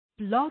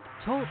Blog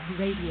Talk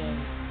Radio.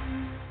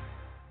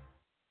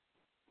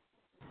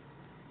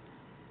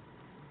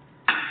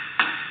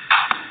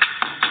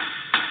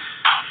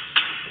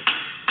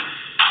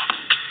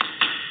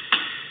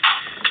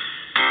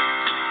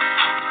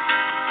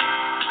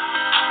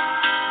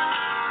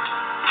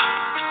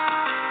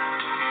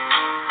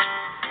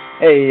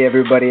 Hey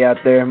everybody out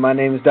there, my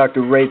name is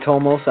Dr. Ray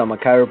Tomos. I'm a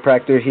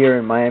chiropractor here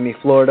in Miami,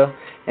 Florida,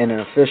 and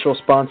an official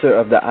sponsor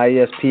of the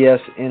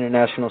ISPS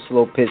International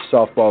Slow Pitch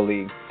Softball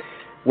League.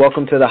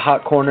 Welcome to the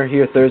Hot Corner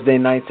here Thursday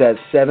nights at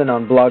 7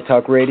 on Blog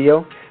Talk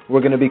Radio.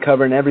 We're going to be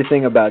covering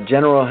everything about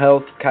general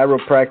health,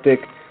 chiropractic,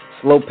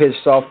 slow pitch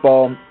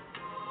softball,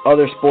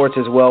 other sports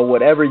as well,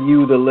 whatever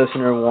you, the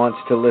listener, wants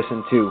to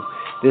listen to.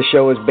 This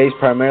show is based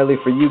primarily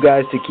for you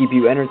guys to keep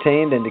you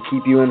entertained and to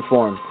keep you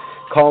informed.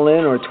 Call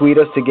in or tweet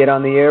us to get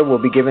on the air. We'll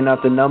be giving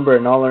out the number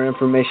and all our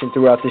information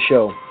throughout the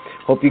show.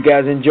 Hope you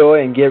guys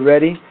enjoy and get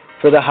ready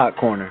for the Hot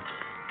Corner.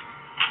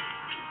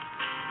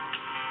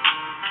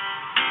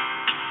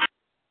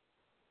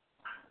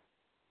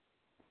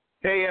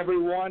 Hey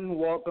everyone,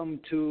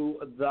 welcome to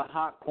the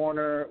Hot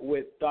Corner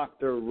with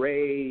Dr.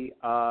 Ray.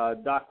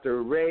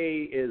 Dr.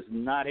 Ray is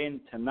not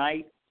in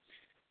tonight.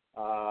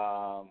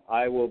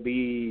 I will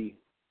be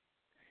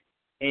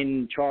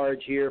in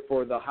charge here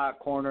for the Hot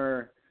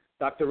Corner.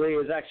 Dr. Ray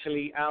is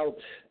actually out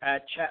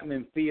at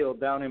Chapman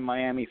Field down in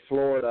Miami,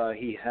 Florida.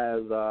 He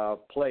has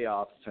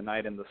playoffs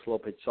tonight in the Slow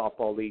Pitch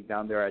Softball League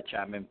down there at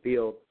Chapman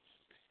Field.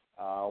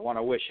 I want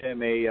to wish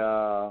him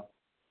a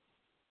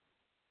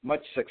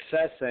much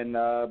success and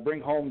bring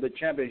home the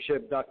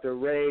championship. Dr.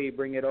 Ray,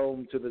 bring it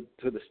home to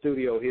the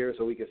studio here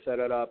so we can set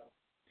it up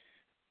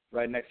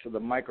right next to the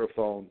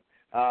microphone.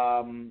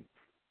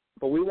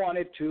 But we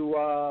wanted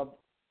to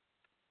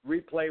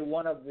replay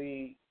one of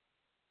the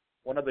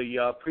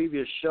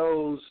previous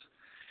shows,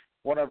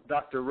 one of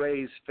Dr.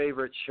 Ray's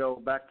favorite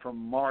show back from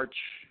March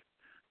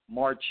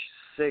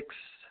 6th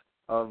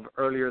of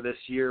earlier this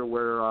year,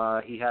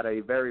 where he had a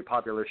very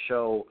popular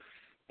show,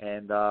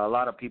 and a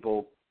lot of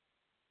people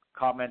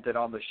commented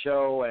on the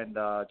show and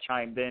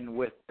chimed in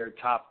with their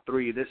top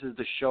three. This is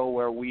the show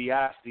where we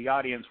asked the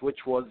audience which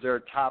was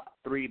their top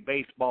three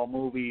baseball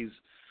movies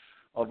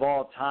of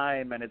all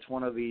time, and it's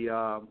one of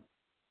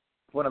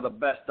the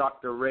best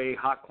Dr. Ray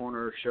Hot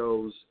Corner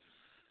shows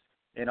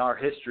in our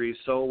history.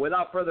 So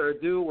without further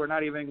ado, we're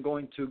not even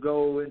going to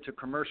go into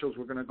commercials.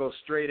 We're going to go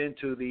straight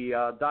into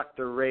the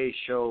Dr. Ray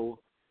show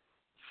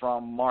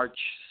from March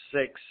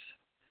 6th.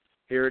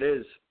 Here it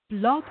is.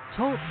 Blog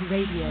Talk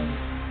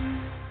Radio.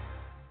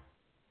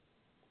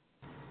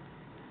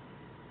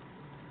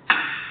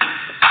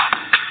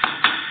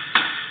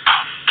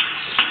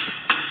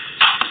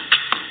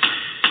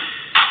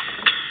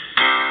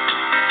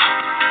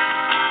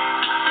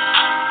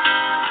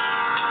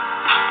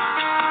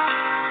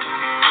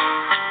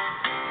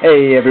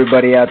 Hey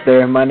everybody out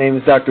there, my name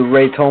is Dr.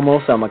 Ray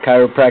Tomos. I'm a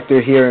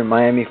chiropractor here in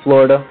Miami,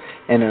 Florida,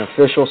 and an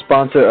official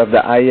sponsor of the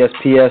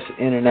ISPS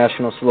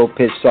International Slow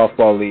Pitch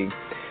Softball League.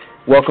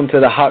 Welcome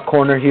to the Hot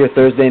Corner here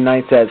Thursday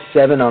nights at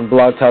 7 on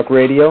Blog Talk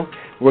Radio.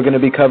 We're going to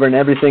be covering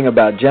everything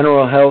about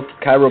general health,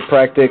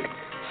 chiropractic,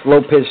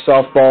 slow pitch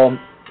softball,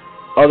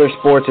 other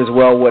sports as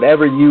well,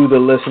 whatever you, the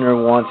listener,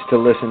 wants to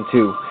listen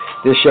to.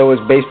 This show is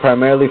based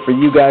primarily for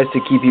you guys to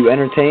keep you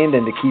entertained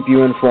and to keep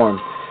you informed.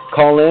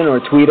 Call in or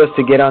tweet us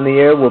to get on the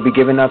air. We'll be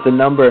giving out the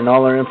number and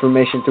all our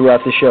information throughout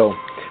the show.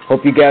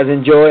 Hope you guys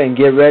enjoy and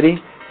get ready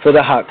for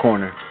the Hot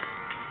Corner.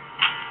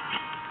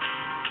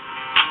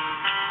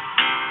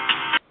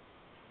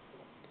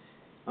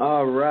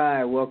 All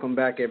right, welcome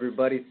back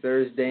everybody.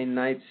 Thursday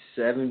night,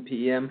 7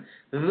 p.m.,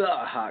 the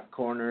Hot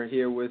Corner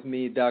here with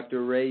me,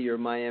 Dr. Ray, your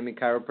Miami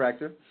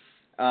chiropractor.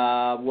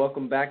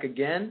 Welcome back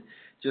again.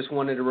 Just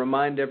wanted to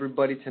remind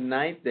everybody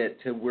tonight that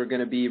we're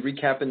going to be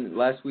recapping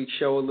last week's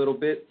show a little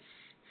bit.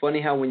 Funny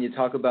how when you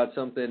talk about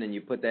something and you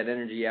put that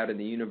energy out in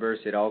the universe,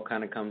 it all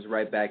kind of comes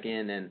right back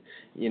in, and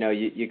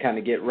you kind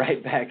of get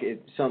right back.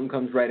 Something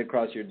comes right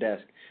across your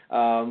desk.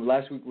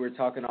 Last week we were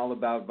talking all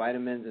about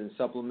vitamins and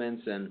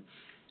supplements, and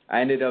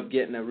I ended up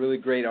getting a really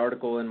great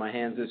article in my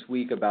hands this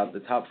week about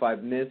the top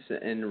 5 myths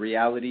and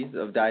realities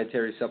of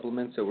dietary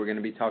supplements. So we're going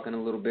to be talking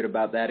a little bit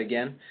about that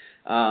again.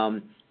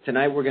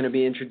 Tonight we're going to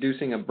be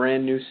introducing a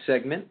brand new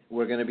segment.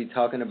 We're going to be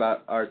talking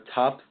about our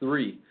top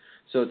 3.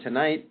 So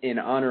tonight, in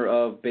honor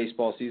of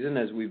baseball season,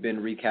 as we've been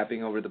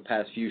recapping over the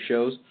past few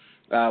shows,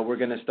 we're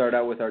going to start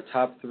out with our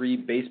top 3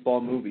 baseball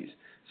movies.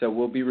 So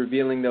we'll be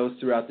revealing those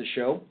throughout the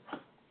show.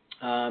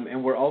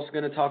 And we're also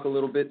going to talk a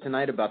little bit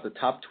tonight about the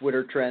top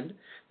Twitter trend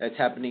that's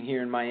happening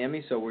here in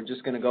Miami. So we're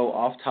just going to go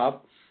off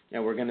top,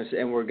 and we're going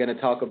to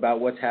talk about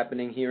what's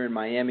happening here in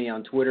Miami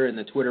on Twitter and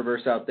the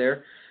Twitterverse out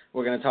there.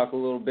 We're going to talk a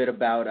little bit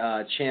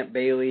about Champ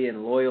Bailey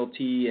and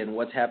loyalty and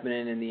what's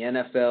happening in the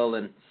NFL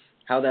and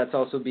how that's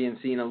also being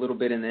seen a little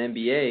bit in the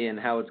NBA, and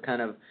how it's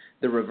kind of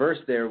the reverse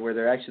there, where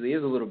there actually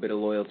is a little bit of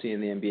loyalty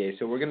in the NBA.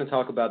 So we're going to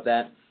talk about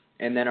that.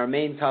 And then our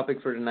main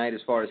topic for tonight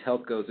as far as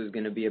health goes is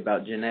going to be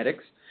about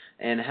genetics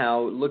and how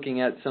looking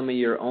at some of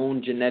your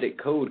own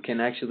genetic code can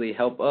actually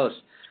help us.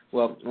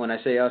 Well, when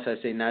I say us, I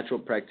say natural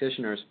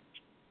practitioners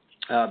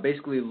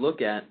basically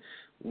look at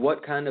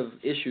what kind of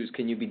issues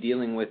can you be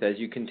dealing with as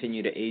you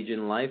continue to age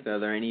in life. Are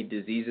there any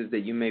diseases that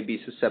you may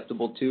be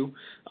susceptible to?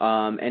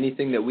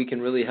 Anything that we can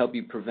really help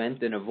you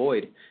prevent and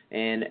avoid.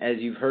 And as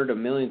you've heard a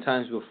million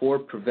times before,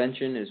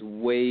 prevention is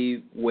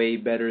way, way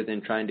better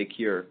than trying to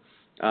cure.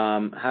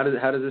 How does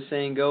the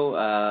saying go?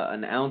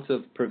 An ounce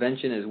of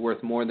prevention is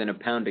worth more than a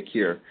pound of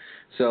cure.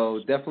 So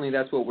definitely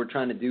that's what we're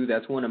trying to do.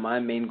 That's one of my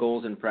main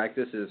goals in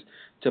practice, is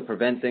to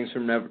prevent things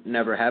from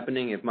never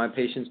happening. If my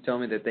patients tell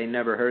me that they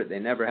never hurt, they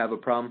never have a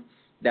problem,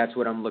 that's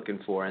what I'm looking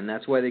for. And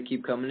that's why they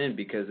keep coming in,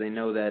 because they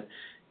know that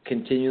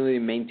continually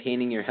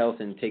maintaining your health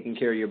and taking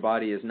care of your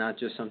body is not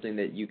just something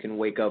that you can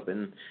wake up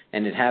and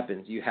it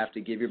happens. You have to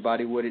give your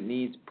body what it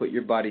needs, put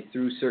your body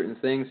through certain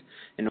things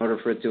in order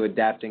for it to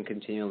adapt and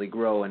continually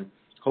grow. And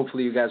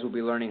hopefully you guys will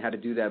be learning how to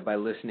do that by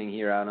listening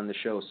here out on the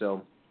show.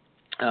 So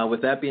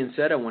with that being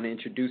said, I want to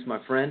introduce my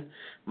friend,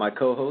 my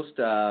co-host,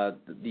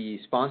 the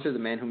sponsor, the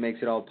man who makes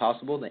it all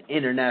possible, the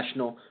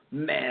international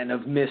man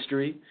of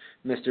mystery,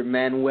 Mr.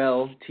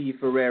 Manuel T.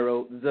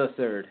 Ferrero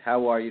III.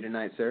 How are you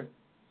tonight, sir?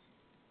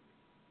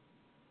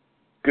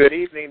 Good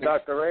evening,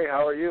 Dr. Ray.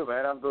 How are you,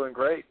 man? I'm doing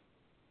great.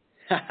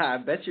 I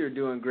bet you're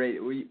doing great.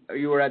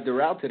 You were at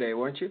Doral today,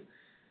 weren't you?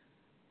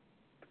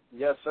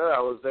 Yes, sir. I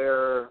was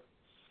there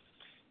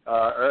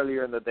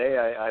earlier in the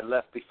day. I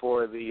left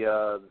before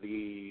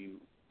the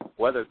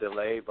weather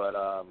delay, but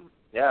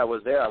yeah, I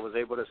was there. I was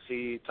able to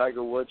see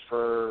Tiger Woods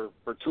for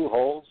 2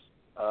 holes,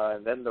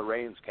 and then the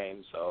rains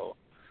came, so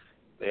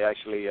they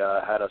actually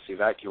had us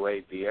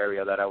evacuate the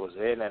area that I was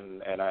in,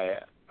 and I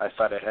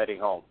started heading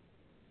home.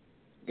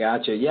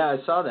 Gotcha. Yeah,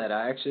 I saw that.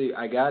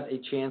 I got a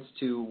chance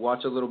to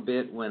watch a little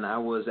bit when I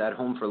was at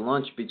home for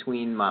lunch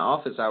between my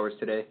office hours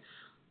today.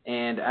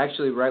 And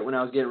actually, right when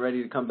I was getting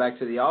ready to come back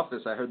to the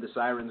office, I heard the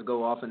sirens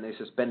go off and they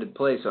suspended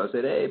play. So I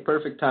said, hey,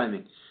 perfect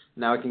timing.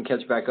 Now I can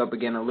catch back up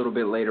again a little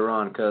bit later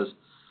on, because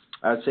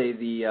I'd say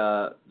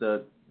the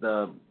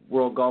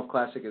World Golf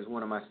Classic is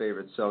one of my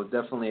favorites. So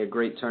definitely a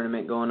great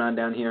tournament going on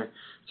down here,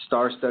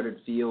 star-studded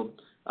field,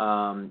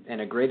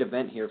 and a great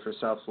event here for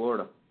South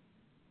Florida.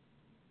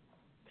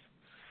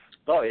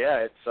 Oh, yeah,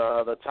 it's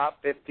the top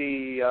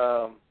 50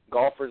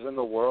 golfers in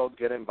the world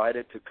get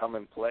invited to come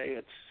and play.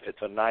 It's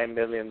a $9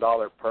 million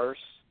purse.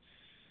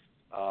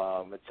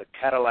 It's a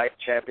Cadillac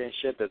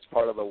Championship. It's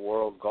part of the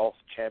World Golf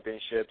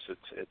Championships.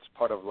 It's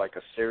part of like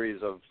a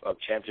series of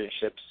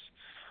championships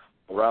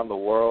around the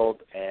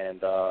world,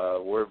 and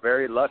we're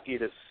very lucky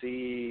to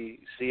see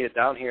it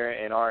down here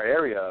in our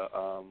area.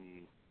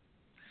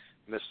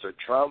 Mr.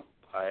 Trump,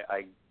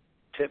 I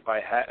tip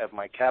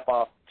my cap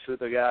off to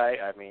the guy.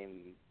 I mean,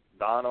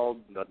 Donald,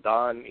 the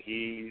Don,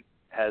 he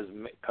has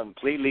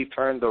completely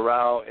turned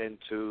Doral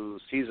into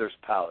Caesar's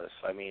Palace.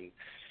 I mean,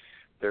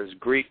 there's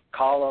Greek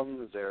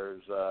columns,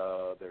 there's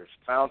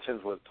fountains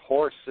with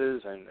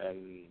horses,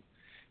 and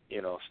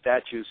you know,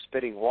 statues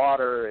spitting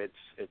water.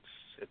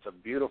 It's a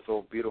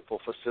beautiful, beautiful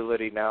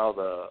facility now.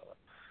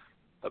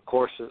 The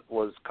course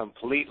was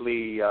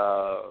completely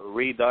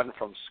redone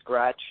from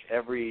scratch.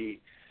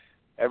 Every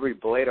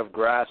blade of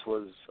grass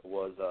was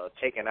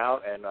taken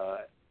out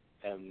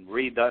and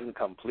redone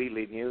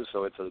completely new,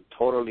 so it's a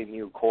totally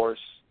new course.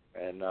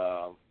 And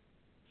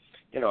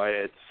you know,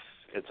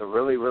 it's a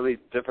really, really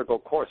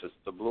difficult course. It's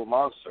the Blue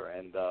Monster,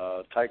 and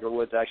Tiger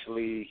Woods,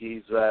 actually,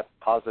 he's at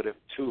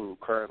 +2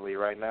 currently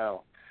right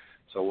now.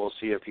 So we'll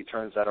see if he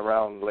turns that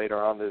around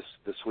later on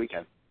this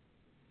weekend.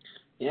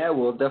 Yeah,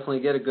 we'll definitely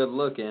get a good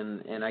look,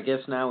 and I guess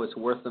now it's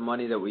worth the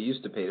money that we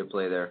used to pay to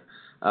play there.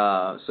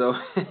 So,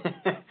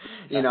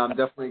 you know, I'm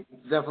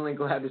definitely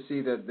glad to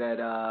see that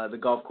the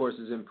golf course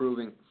is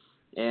improving.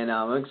 And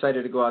I'm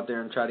excited to go out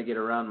there and try to get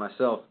around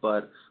myself,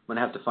 but I'm going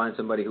to have to find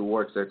somebody who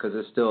works there, because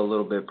it's still a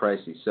little bit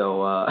pricey.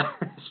 So,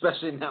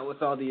 especially now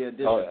with all the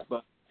additions. Oh, yeah.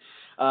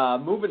 But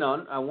moving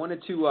on, I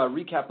wanted to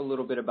recap a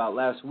little bit about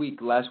last week.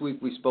 Last week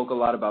we spoke a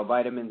lot about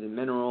vitamins and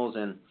minerals,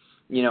 and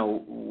you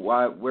know,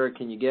 where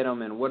can you get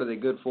them and what are they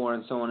good for,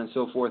 and so on and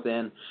so forth.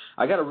 And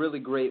I got a really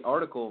great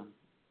article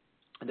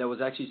that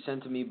was actually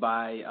sent to me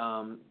by,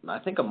 I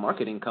think, a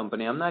marketing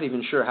company. I'm not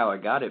even sure how I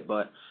got it,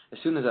 but as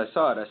soon as I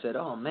saw it, I said,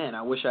 oh, man,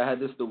 I wish I had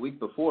this the week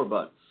before.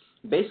 But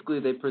basically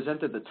they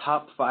presented the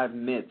top 5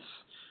 myths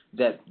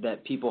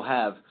that people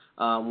have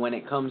when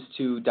it comes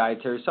to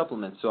dietary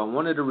supplements. So I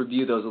wanted to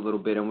review those a little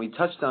bit, and we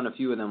touched on a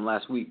few of them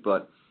last week.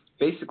 But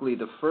basically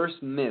the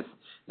first myth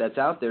that's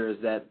out there is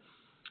that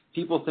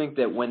people think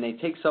that when they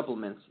take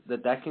supplements,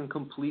 that can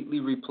completely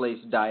replace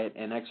diet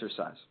and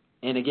exercise.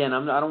 And again,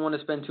 I don't want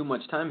to spend too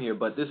much time here,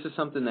 but this is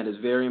something that is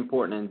very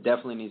important and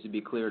definitely needs to be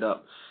cleared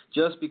up.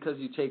 Just because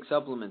you take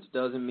supplements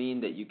doesn't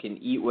mean that you can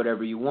eat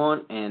whatever you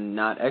want and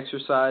not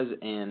exercise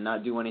and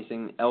not do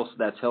anything else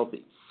that's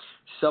healthy.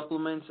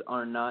 Supplements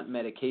are not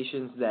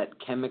medications that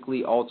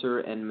chemically alter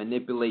and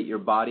manipulate your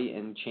body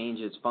and change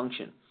its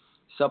function.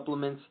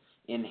 Supplements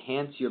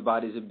enhance your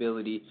body's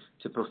ability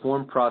to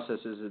perform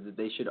processes that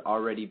they should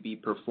already be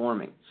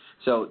performing.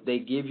 So they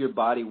give your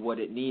body what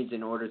it needs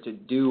in order to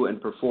do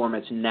and perform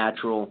its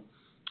natural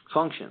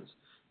functions.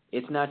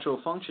 its natural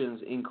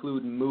functions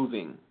include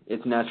moving.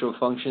 Its natural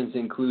functions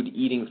include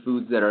eating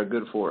foods that are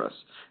good for us.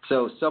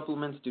 So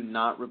supplements do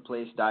not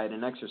replace diet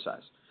and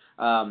exercise.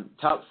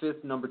 Top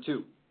fifth, number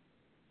 2.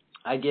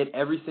 I get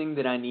everything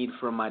that I need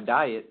from my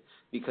diet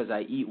because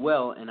I eat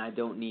well and I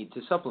don't need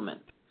to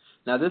supplement.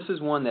 Now, this is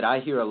one that I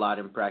hear a lot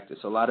in practice.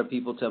 A lot of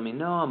people tell me,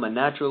 no, I'm a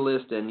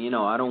naturalist, and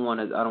I don't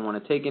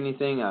want to take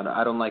anything.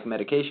 I don't like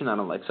medication. I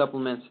don't like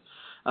supplements.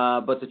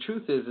 But the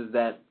truth is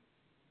that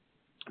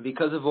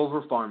because of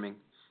over-farming,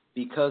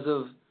 because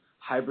of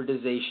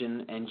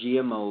hybridization and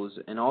GMOs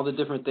and all the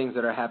different things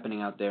that are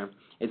happening out there,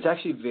 it's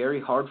actually very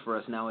hard for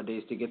us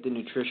nowadays to get the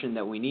nutrition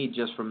that we need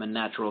just from a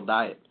natural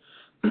diet.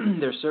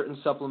 There's certain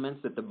supplements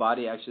that the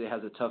body actually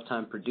has a tough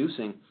time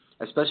producing,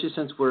 especially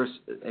since we're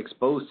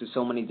exposed to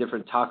so many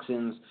different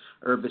toxins,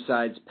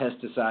 herbicides,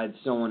 pesticides,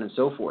 so on and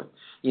so forth.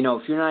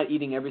 If you're not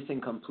eating everything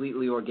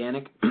completely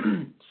organic,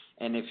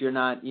 and if you're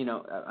not,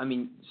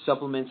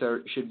 supplements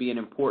should be an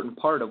important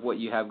part of what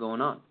you have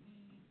going on.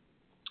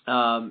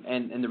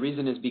 And the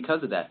reason is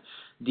because of that.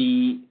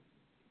 The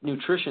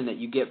nutrition that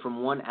you get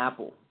from one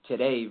apple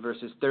today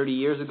versus 30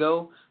 years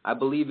ago, I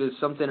believe is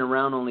something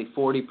around only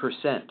 40%.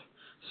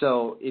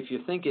 So if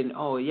you're thinking,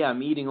 oh, yeah,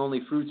 I'm eating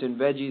only fruits and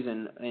veggies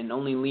and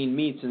only lean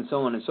meats and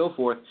so on and so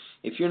forth,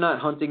 if you're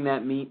not hunting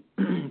that meat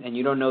and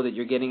you don't know that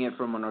you're getting it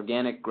from an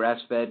organic,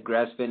 grass-fed,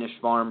 grass-finished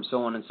farm,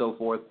 so on and so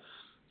forth,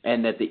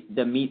 and that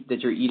the meat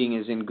that you're eating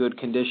is in good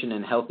condition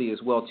and healthy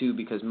as well, too,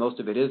 because most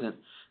of it isn't,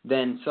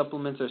 then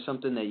supplements are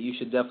something that you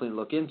should definitely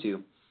look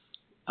into.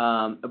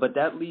 But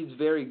that leads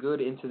very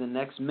good into the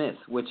next myth,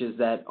 which is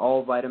that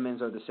all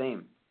vitamins are the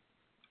same.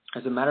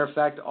 As a matter of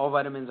fact, all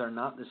vitamins are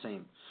not the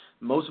same.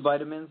 Most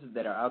vitamins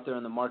that are out there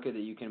on the market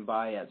that you can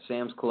buy at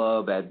Sam's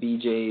Club, at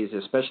BJ's,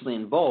 especially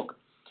in bulk,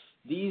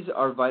 these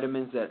are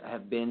vitamins that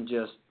have been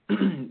just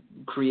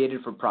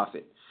created for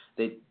profit.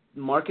 They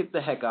market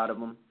the heck out of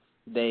them.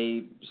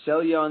 They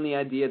sell you on the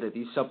idea that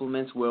these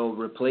supplements will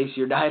replace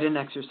your diet and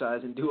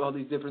exercise and do all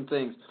these different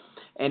things.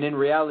 And in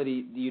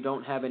reality, you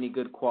don't have any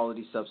good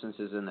quality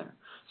substances in there.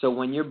 So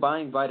when you're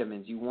buying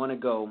vitamins, you want to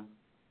go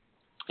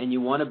and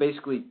you want to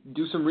basically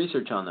do some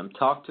research on them,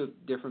 talk to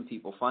different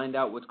people, find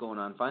out what's going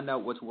on, find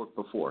out what's worked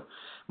before.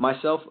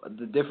 Myself,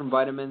 the different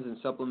vitamins and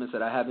supplements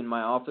that I have in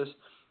my office,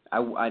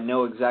 I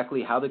know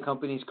exactly how the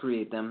companies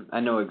create them. I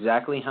know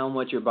exactly how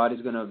much your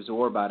body's going to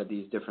absorb out of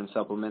these different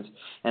supplements,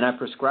 and I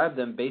prescribe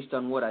them based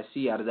on what I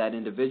see out of that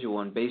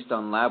individual and based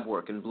on lab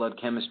work and blood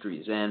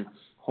chemistries and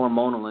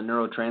hormonal and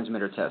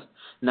neurotransmitter tests,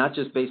 not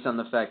just based on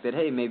the fact that,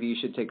 hey, maybe you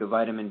should take a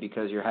vitamin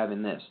because you're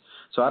having this.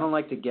 So I don't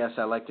like to guess.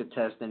 I like to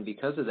test, and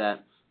because of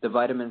that, the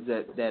vitamins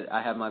that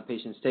I have my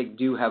patients take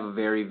do have a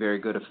very, very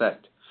good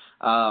effect.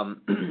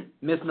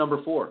 Myth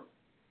number 4,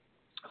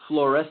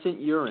 fluorescent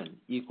urine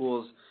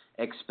equals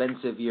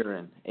expensive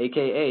urine,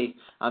 a.k.a.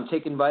 I'm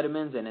taking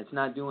vitamins and it's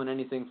not doing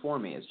anything for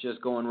me. It's just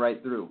going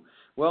right through.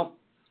 Well,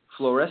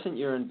 fluorescent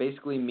urine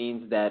basically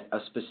means that a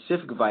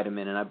specific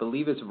vitamin, and I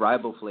believe it's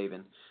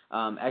riboflavin,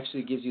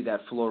 actually gives you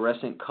that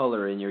fluorescent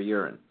color in your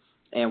urine.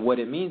 And what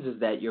it means is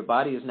that your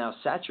body is now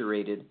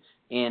saturated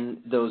in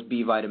those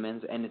B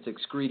vitamins and it's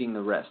excreting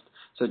the rest.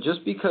 So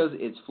just because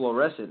it's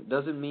fluorescent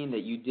doesn't mean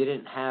that you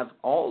didn't have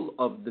all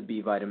of the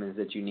B vitamins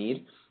that you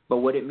need. But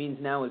what it means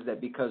now is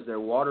that because they're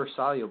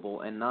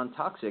water-soluble and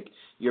non-toxic,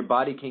 your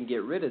body can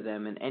get rid of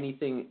them and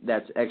anything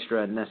that's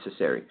extra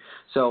necessary.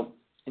 So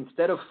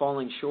instead of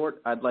falling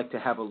short, I'd like to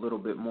have a little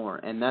bit more.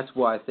 And that's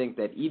why I think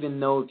that even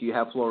though if you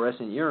have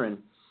fluorescent urine,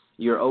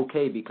 you're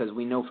okay because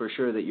we know for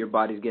sure that your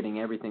body's getting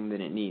everything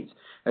that it needs,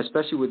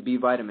 especially with B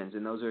vitamins,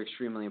 and those are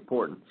extremely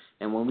important.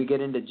 And when we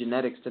get into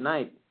genetics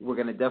tonight, we're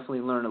going to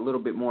definitely learn a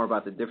little bit more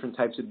about the different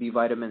types of B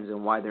vitamins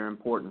and why they're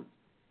important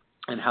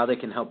and how they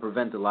can help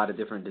prevent a lot of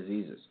different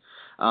diseases.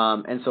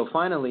 And so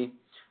finally,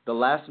 the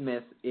last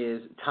myth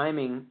is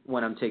timing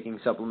when I'm taking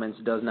supplements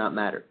does not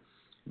matter.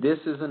 This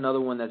is another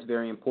one that's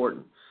very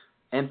important.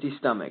 Empty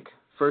stomach,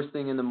 first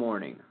thing in the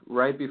morning,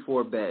 right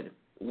before bed,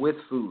 with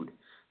food,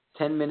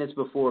 10 minutes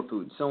before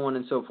food, so on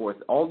and so forth.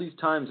 All these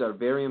times are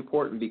very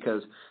important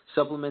because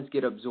supplements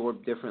get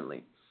absorbed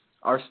differently.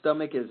 Our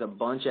stomach is a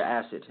bunch of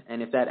acid,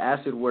 and if that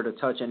acid were to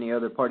touch any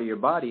other part of your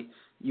body,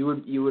 you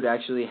would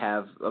actually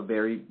have a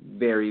very,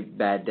 very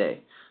bad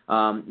day.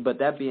 But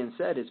that being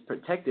said, it's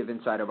protective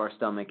inside of our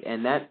stomach,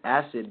 and that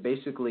acid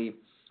basically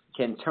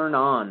can turn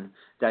on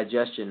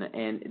digestion,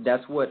 and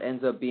that's what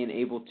ends up being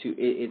able to,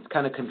 it's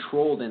kind of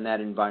controlled in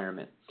that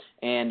environment.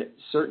 And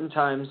certain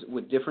times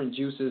with different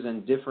juices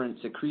and different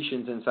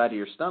secretions inside of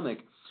your stomach,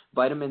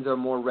 vitamins are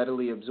more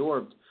readily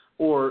absorbed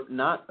or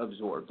not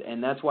absorbed,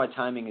 and that's why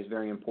timing is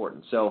very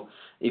important. So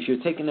if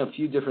you're taking a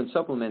few different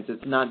supplements,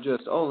 it's not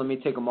just, oh, let me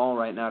take them all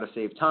right now to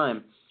save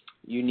time.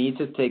 You need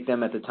to take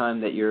them at the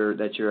time that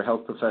your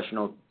health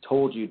professional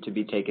told you to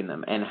be taking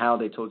them and how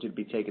they told you to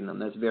be taking them.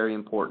 That's very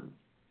important.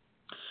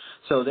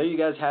 So there you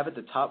guys have it,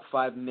 the top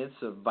 5 myths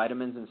of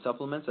vitamins and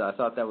supplements. I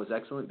thought that was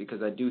excellent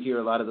because I do hear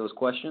a lot of those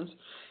questions.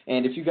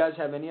 And if you guys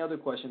have any other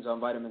questions on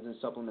vitamins and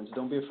supplements,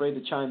 don't be afraid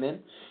to chime in.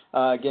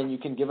 Again, you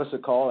can give us a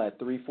call at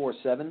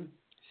 347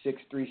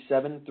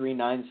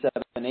 637-3978.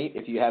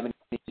 If you have any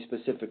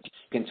specific, you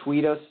can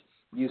tweet us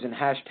using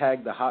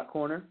hashtag The Hot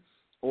Corner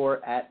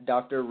or at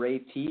Dr. Ray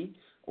T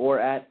or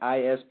at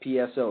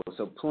ISPSO.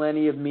 So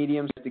plenty of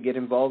mediums to get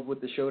involved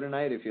with the show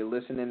tonight if you're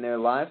listening there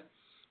live.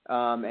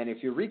 And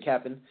if you're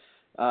recapping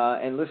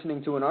and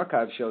listening to an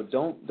archive show,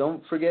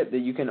 don't forget that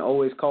you can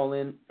always call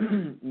in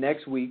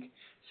next week,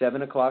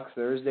 7 o'clock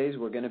Thursdays.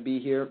 We're going to be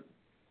here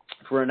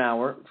for an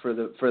hour for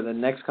the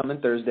next coming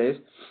Thursdays,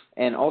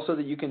 and also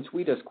that you can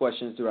tweet us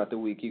questions throughout the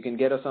week. You can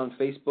get us on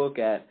Facebook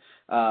at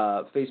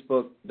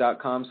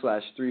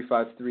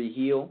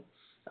facebook.com/353HEAL.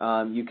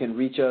 You can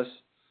reach us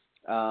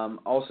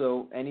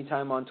also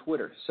anytime on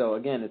Twitter. So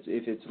again,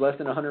 if it's less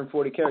than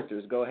 140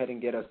 characters, go ahead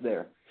and get us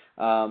there.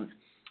 Dr.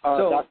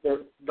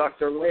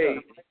 Ray,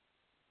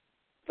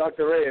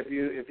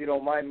 if you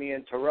don't mind me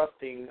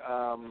interrupting,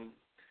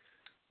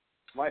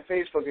 my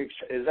Facebook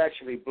is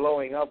actually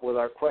blowing up with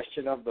our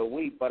question of the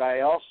week, but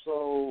I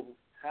also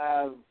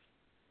have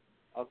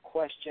a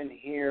question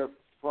here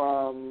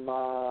from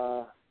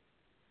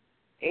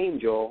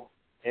Angel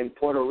in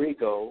Puerto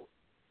Rico.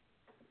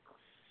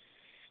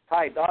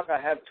 Hi, Doc. I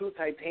have 2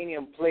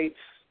 titanium plates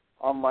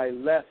on my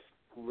left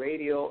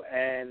radial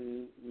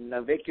and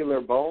navicular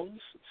bones.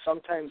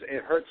 Sometimes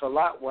it hurts a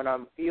lot when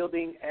I'm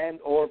fielding and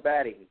or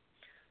batting.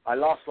 I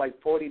lost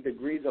like 40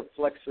 degrees of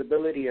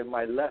flexibility in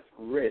my left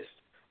wrist.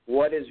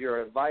 What is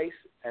your advice?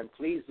 And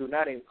please do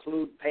not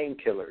include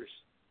painkillers.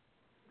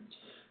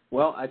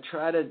 Well, I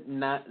try to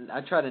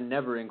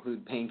never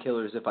include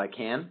painkillers if I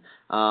can.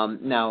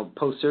 Now,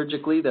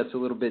 post-surgically, that's a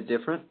little bit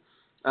different.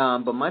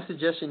 But my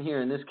suggestion here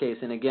in this case,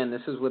 and again,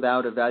 this is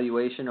without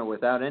evaluation or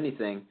without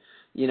anything,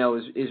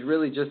 is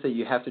really just that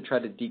you have to try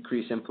to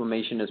decrease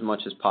inflammation as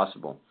much as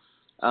possible.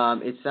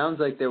 It sounds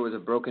like there was a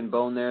broken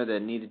bone there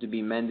that needed to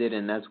be mended,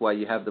 and that's why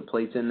you have the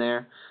plates in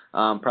there.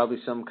 Probably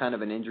some kind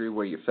of an injury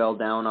where you fell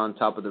down on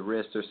top of the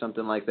wrist or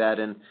something like that.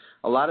 And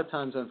a lot of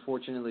times,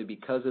 unfortunately,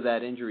 because of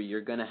that injury,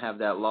 you're going to have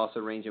that loss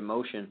of range of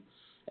motion,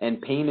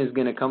 and pain is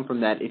going to come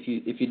from that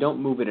if you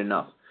don't move it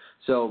enough.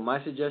 So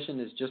my suggestion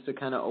is just to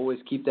kind of always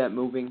keep that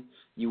moving.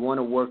 You want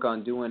to work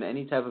on doing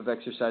any type of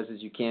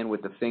exercises you can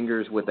with the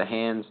fingers, with the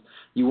hands.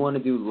 You want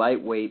to do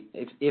lightweight,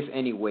 if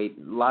any weight,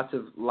 lots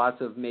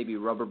of maybe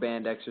rubber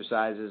band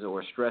exercises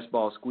or stress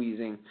ball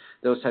squeezing,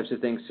 those types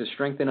of things to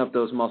strengthen up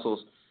those muscles,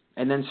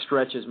 and then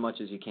stretch as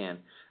much as you can.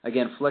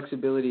 Again,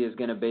 flexibility is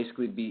going to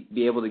basically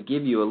be able to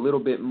give you a little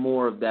bit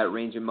more of that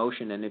range of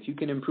motion, and if you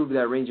can improve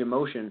that range of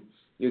motion,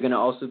 you're going to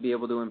also be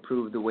able to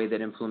improve the way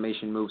that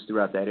inflammation moves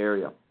throughout that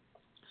area.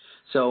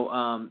 So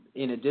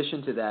in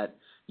addition to that,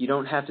 you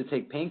don't have to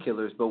take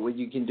painkillers, but what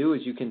you can do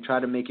is you can try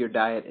to make your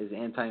diet as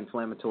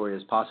anti-inflammatory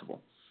as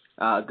possible.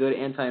 A good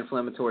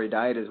anti-inflammatory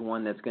diet is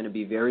one that's going to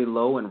be very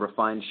low in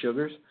refined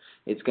sugars.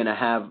 It's going to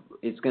have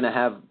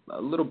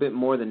a little bit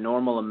more than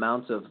normal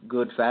amounts of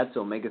good fats,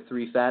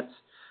 omega-3 fats,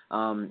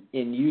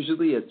 in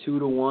usually a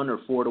 2-to-1 or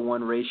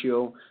 4-to-1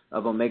 ratio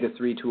of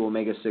omega-3 to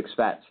omega-6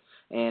 fats.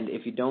 And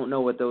if you don't know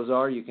what those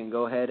are, you can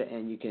go ahead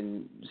and you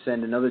can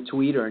send another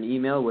tweet or an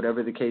email,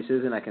 whatever the case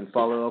is, and I can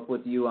follow up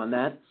with you on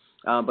that.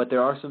 But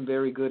there are some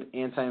very good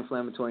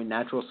anti-inflammatory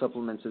natural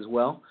supplements as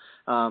well.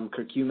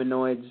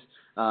 Curcuminoids,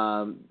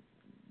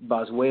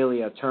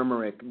 boswellia,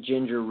 turmeric,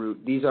 ginger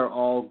root. These are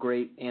all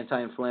great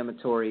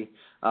anti-inflammatory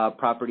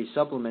property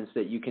supplements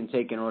that you can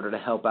take in order to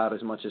help out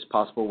as much as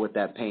possible with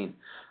that pain.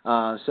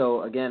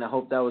 So, again, I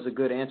hope that was a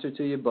good answer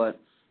to you. But,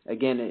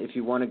 again, if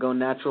you want to go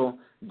natural,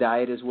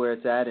 diet is where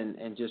it's at,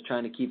 and just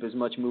trying to keep as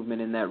much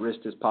movement in that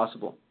wrist as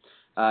possible.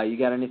 You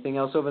got anything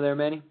else over there,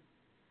 Manny?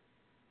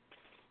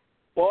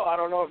 Well, I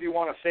don't know if you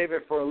want to save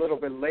it for a little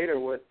bit later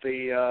with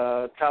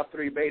the top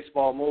 3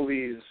 baseball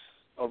movies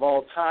of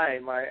all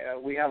time.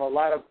 We have a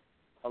lot of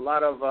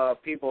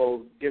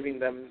people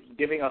giving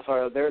us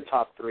their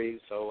top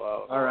 3.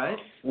 So all right.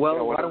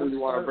 Well, why don't we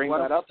want to bring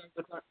that up?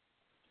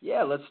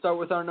 Yeah, let's start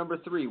with our number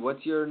 3.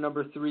 What's your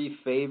number 3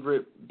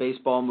 favorite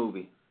baseball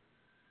movie?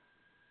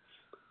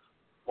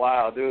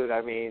 Wow, dude.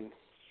 I mean,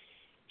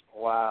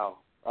 wow.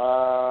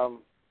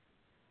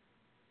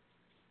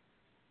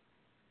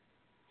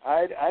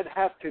 I'd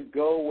have to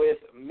go with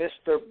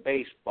Mr.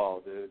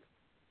 Baseball, dude.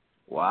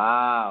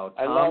 Wow.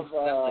 I love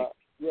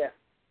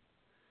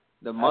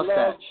the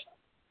mustache.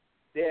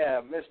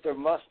 Mr.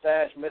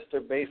 Mustache,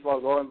 Mr. Baseball,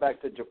 going back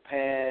to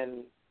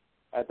Japan.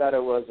 I thought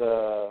it was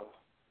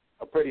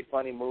a pretty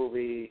funny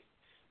movie.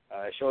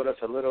 It showed us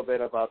a little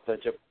bit about the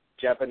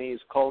Japanese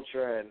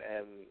culture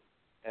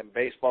and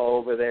baseball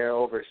over there,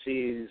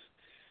 overseas.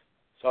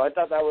 So I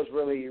thought that was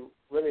really,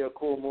 really a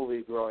cool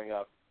movie growing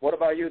up. What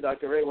about you,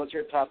 Dr. Ray? What's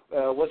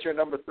your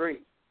number 3?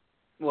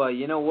 Well,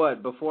 you know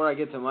what? Before I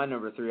get to my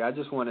number 3, I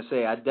just want to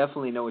say I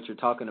definitely know what you're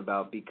talking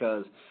about,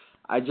 because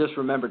I just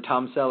remember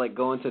Tom Selleck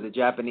going to the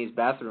Japanese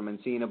bathroom and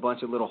seeing a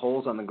bunch of little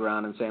holes on the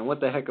ground and saying, what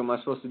the heck am I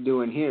supposed to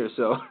do in here?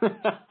 So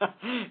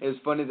it's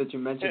funny that you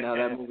mentioned how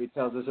that movie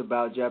tells us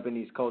about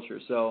Japanese culture.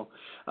 So,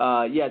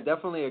 yeah,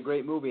 definitely a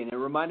great movie. And it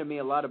reminded me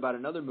a lot about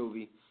another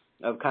movie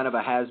kind of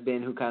a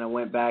has-been who kind of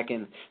went back,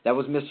 and that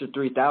was Mr.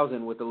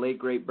 3000 with the late,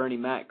 great Bernie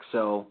Mac.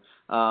 So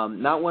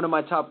not one of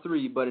my top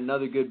three, but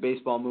another good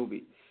baseball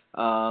movie.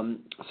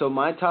 So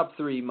my top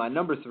three, my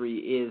number three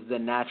is The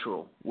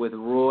Natural with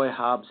Roy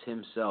Hobbs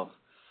himself.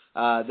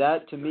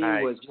 That to me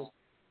was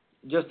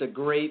just a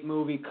great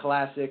movie,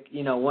 classic,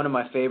 one of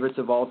my favorites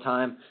of all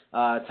time.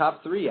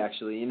 Top three,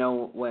 actually.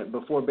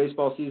 Before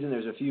baseball season,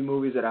 there's a few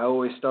movies that I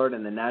always start,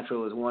 and The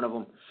Natural is one of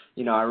them.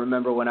 I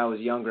remember when I was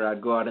younger,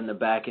 I'd go out in the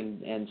back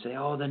and say,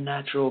 oh, The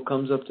Natural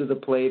comes up to the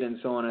plate, and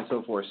so on and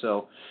so forth.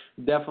 So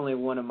definitely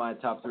one of my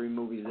top three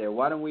movies there.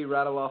 Why don't we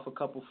rattle off a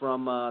couple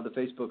from the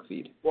Facebook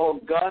feed?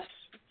 Well, Gus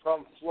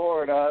from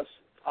Florida,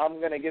 I'm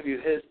going to give you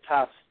his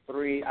top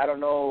three. I don't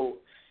know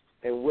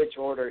in which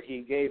order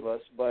he gave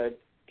us, but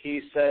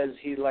he says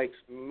he likes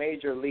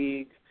Major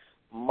League,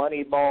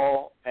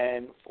 Moneyball,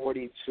 and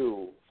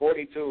 42.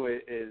 42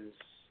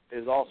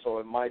 is also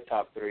in my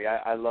top three.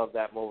 I love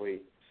that movie.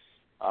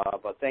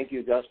 But thank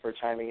you, Gus, for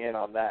chiming in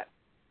on that.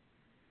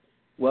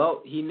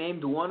 Well, he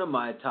named one of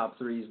my top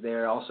threes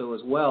there also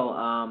as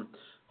well.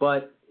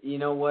 But you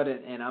know what,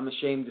 and I'm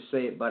ashamed to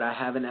say it, but I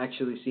haven't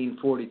actually seen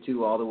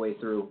 42 all the way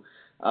through.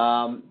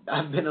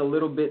 I've been a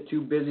little bit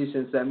too busy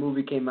since that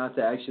movie came out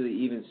to actually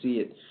even see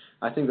it.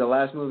 I think the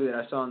last movie that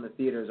I saw in the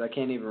theaters, I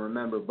can't even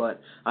remember, but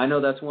I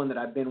know that's one that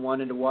I've been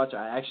wanting to watch.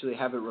 I actually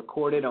have it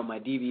recorded on my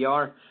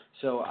DVR,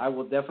 so I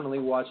will definitely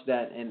watch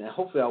that, and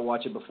hopefully I'll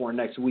watch it before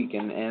next week,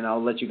 and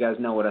I'll let you guys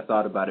know what I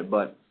thought about it.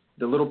 But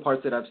the little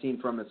parts that I've seen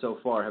from it so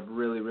far have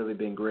really, really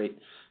been great,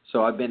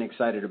 so I've been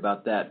excited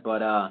about that.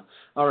 But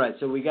all right,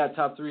 so we got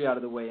top three out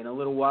of the way. In a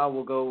little while,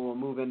 we'll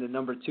move into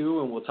number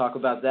two, and we'll talk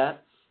about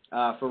that.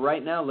 For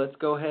right now, let's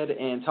go ahead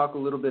and talk a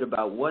little bit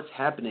about what's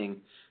happening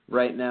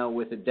right now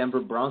with the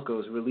Denver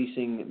Broncos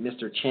releasing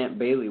Mr. Champ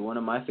Bailey, one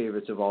of my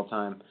favorites of all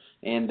time.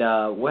 And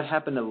what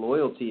happened to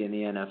loyalty in the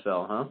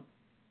NFL, huh?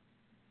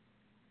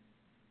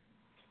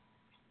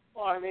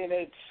 Well, I mean,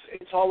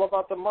 it's all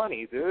about the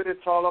money, dude.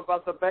 It's all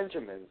about the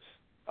Benjamins.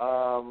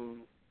 I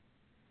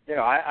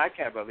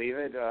can't believe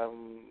it.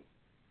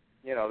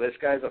 This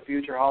guy's a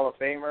future Hall of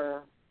Famer.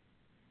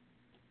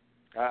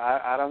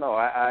 I don't know.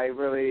 I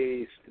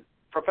really,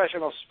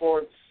 professional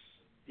sports,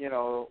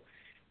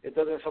 it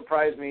doesn't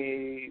surprise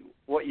me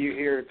what you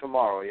hear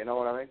tomorrow. You know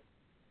what I mean?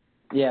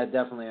 Yeah,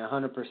 definitely,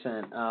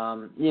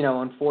 100%.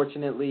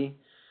 Unfortunately,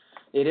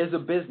 it is a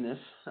business.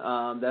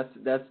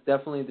 That's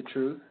definitely the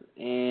truth.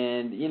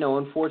 And,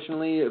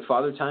 unfortunately,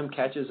 Father Time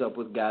catches up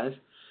with guys.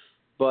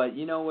 But,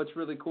 what's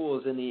really cool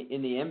is in the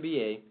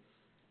NBA,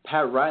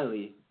 Pat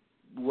Riley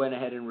went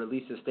ahead and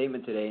released a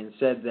statement today and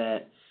said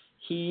that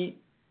he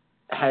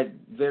had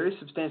very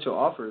substantial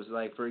offers,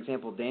 like, for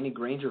example, Danny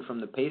Granger from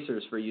the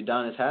Pacers for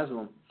Udonis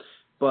Haslem.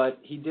 But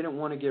he didn't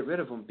want to get rid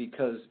of him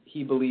because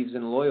he believes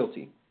in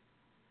loyalty.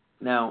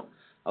 Now,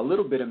 a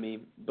little bit of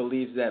me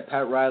believes that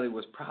Pat Riley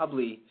was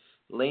probably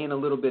laying a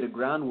little bit of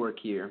groundwork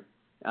here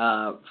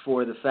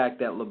for the fact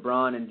that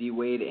LeBron and D.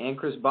 Wade and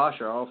Chris Bosh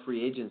are all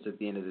free agents at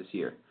the end of this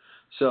year.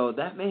 So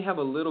that may have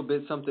a little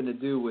bit something to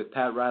do with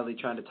Pat Riley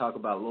trying to talk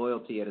about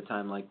loyalty at a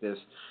time like this.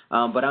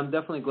 But I'm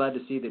definitely glad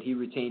to see that he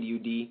retained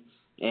UD.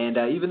 And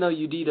even though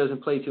UD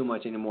doesn't play too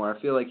much anymore, I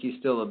feel like he's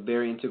still a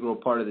very integral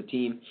part of the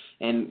team.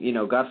 And,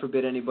 God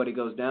forbid anybody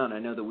goes down, I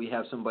know that we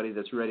have somebody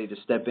that's ready to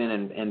step in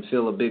and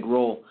fill a big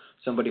role,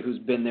 somebody who's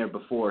been there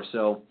before.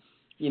 So,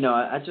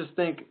 I just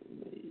think,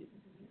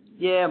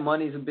 yeah,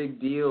 money's a big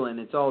deal and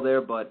it's all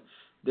there, but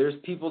there's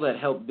people that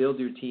help build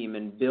your team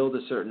and build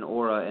a certain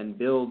aura and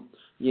build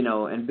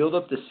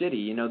up the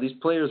city. These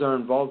players are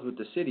involved with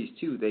the cities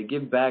too. They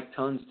give back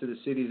tons to the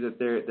cities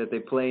that they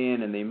play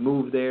in, and they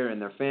move there,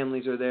 and their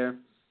families are there.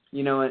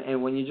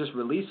 And when you just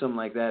release them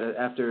like that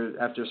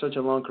after such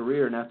a long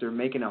career and after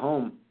making a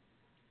home,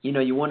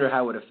 you wonder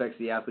how it affects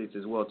the athletes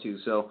as well too.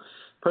 So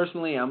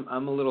personally,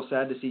 I'm a little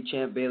sad to see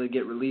Champ Bailey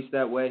get released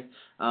that way.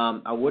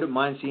 I wouldn't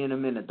mind seeing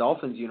him in a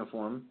Dolphins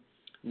uniform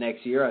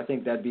next year. I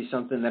think that'd be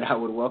something that I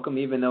would welcome.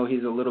 Even though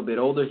he's a little bit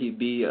older, he'd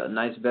be a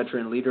nice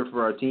veteran leader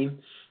for our team.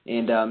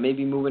 And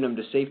maybe moving him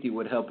to safety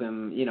would help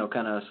him,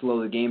 kind of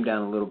slow the game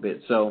down a little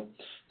bit. So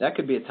that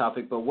could be a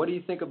topic. But what do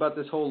you think about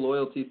this whole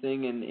loyalty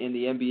thing in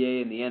the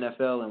NBA and the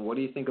NFL? And what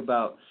do you think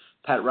about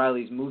Pat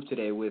Riley's move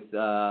today with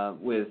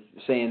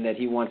saying that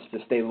he wants to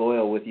stay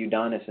loyal with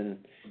Udonis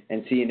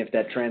and seeing if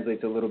that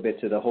translates a little bit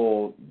to the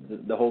whole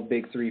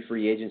big three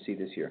free agency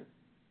this year?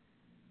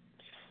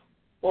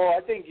 Well,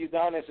 I think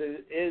Udonis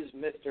is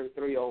Mr.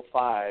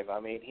 305. I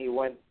mean, he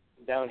went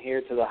down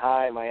here to the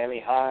Miami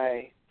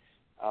High.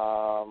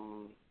 I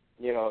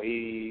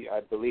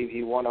believe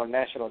he won a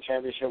national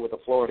championship with the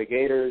Florida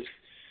Gators,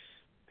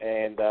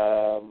 and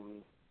I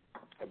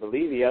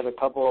believe he has a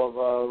couple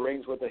of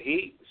rings with the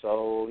Heat.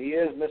 So he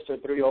is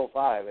Mr.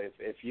 305.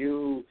 If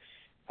you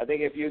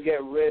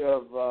get rid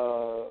of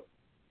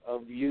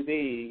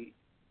UD,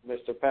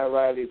 Mr. Pat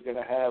Riley's going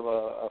to have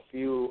a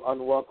few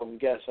unwelcome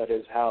guests at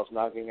his house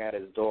knocking at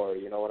his door.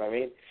 You know what I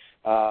mean?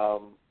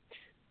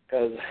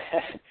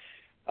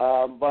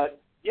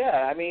 But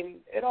yeah, I mean,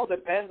 it all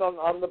depends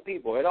on the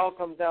people. It all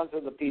comes down to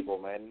the people,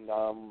 man.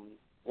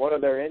 what are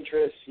their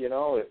interests,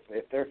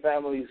 if their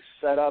family's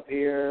set up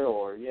here,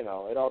 or, it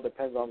all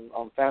depends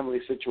on family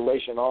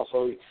situation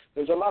also.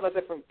 There's a lot of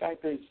different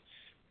factors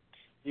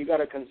you got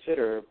to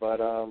consider, but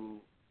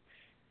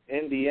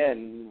in the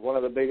end, one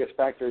of the biggest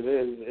factors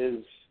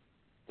is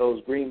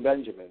those green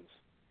Benjamins.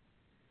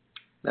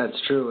 That's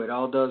true. It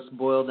all does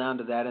boil down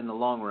to that in the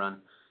long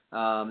run.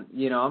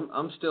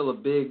 I'm still a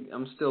big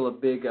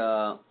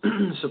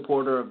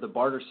supporter of the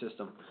barter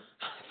system.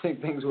 I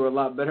think things were a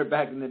lot better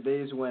back in the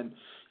days when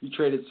you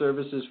traded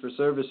services for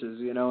services,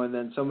 and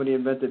then somebody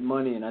invented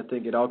money, and I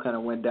think it all kind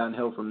of went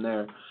downhill from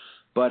there.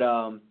 But,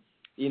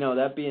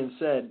 that being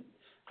said,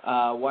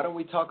 why don't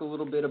we talk a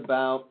little bit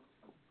about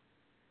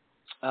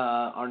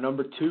our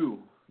number 2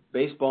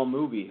 baseball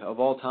movie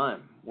of all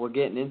time? We're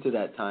getting into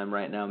that time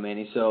right now,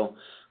 Manny. So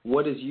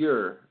what is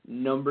your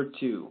number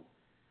 2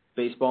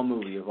 baseball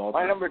movie of all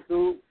time?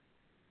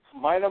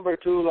 My number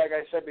two, like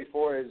I said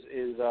before, is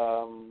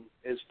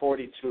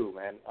 42,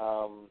 man.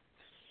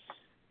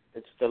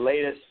 It's the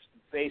latest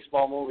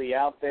baseball movie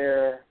out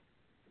there.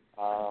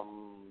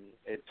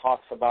 It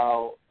talks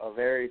about a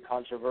very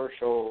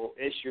controversial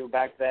issue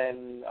back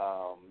then.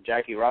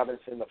 Jackie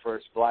Robinson, the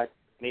first black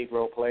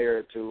Negro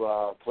player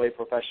to play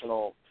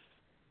professional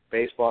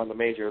baseball in the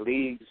major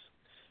leagues.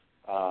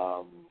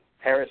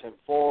 Harrison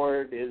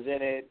Ford is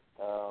in it.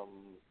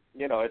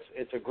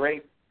 It's a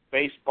great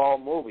baseball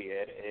movie.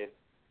 It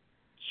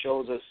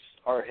shows us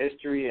our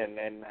history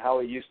and how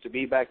it used to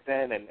be back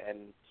then,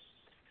 and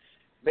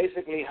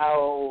basically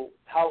how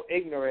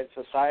ignorant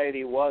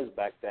society was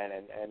back then.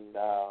 And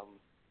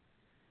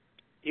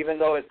even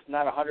though it's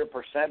not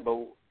 100%,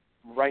 but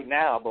right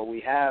now, but we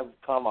have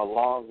come a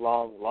long,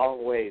 long,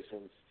 long way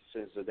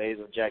since the days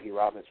of Jackie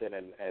Robinson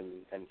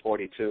and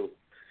 42.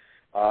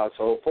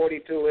 So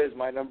 42 is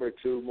my number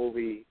 2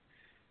 movie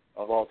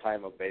of all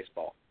time of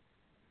baseball.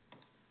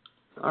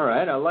 All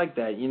right, I like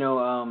that.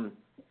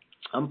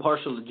 I'm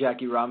partial to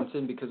Jackie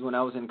Robinson because when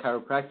I was in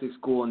chiropractic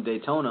school in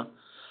Daytona,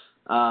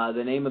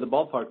 the name of the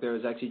ballpark there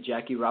is actually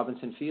Jackie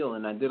Robinson Field,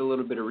 and I did a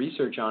little bit of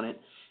research on it,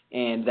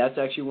 and that's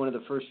actually one of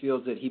the first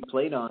fields that he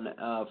played on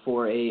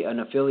for an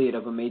affiliate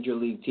of a major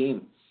league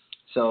team.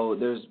 So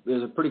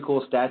there's a pretty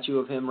cool statue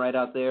of him right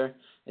out there.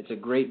 It's a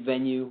great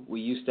venue.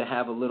 We used to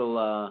have a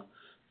little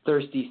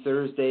Thirsty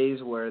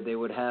Thursdays where they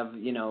would have,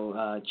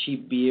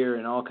 cheap beer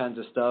and all kinds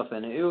of stuff,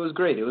 and it was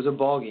great. It was a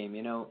ball game,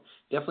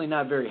 definitely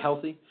not very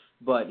healthy,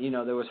 but,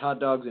 there was hot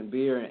dogs and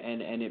beer,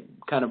 and it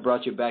kind of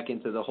brought you back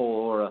into the whole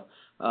aura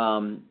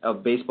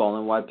of baseball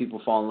and why people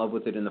fall in love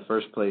with it in the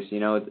first place.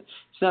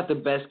 It's not the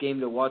best game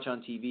to watch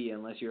on TV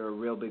unless you're a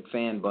real big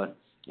fan, but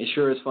it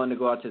sure is fun to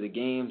go out to the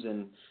games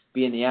and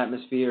be in the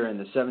atmosphere and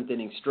the 7th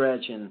inning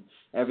stretch and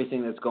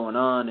everything that's going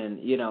on. And,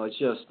 it's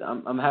just,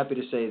 I'm happy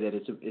to say that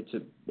it's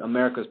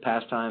America's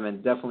pastime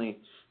and definitely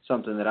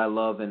something that I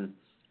love. And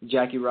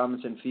Jackie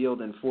Robinson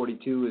Field and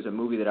 42 is a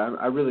movie that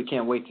I really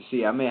can't wait to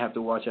see. I may have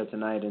to watch that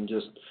tonight and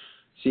just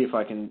see if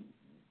I can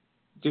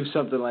do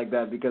something like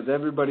that because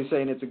everybody's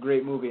saying it's a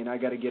great movie and I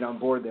got to get on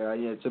board there.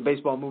 It's a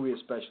baseball movie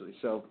especially.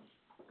 So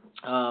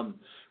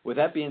with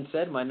that being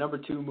said, my number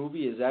 2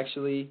 movie is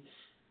actually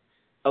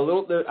I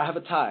have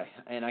a tie,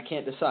 and I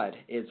can't decide.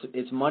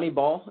 It's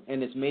Moneyball,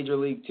 and it's Major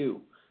League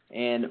 2.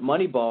 And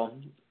Moneyball,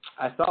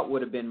 I thought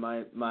would have been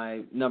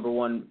my number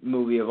 1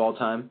 movie of all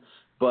time,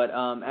 but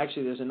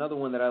actually there's another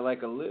one that I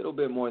like a little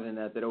bit more than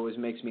that always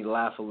makes me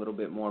laugh a little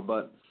bit more.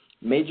 But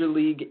Major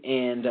League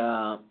and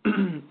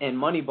and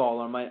Moneyball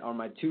are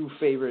my 2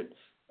 favorite,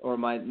 or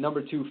my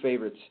number 2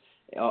 favorites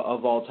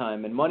of all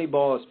time. And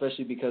Moneyball,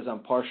 especially because I'm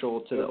partial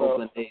to the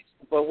Oakland A's.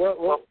 But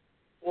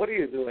what are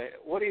you doing?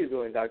 What are you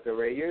doing, Dr.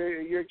 Ray?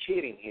 You're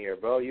cheating here,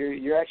 bro.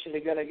 You're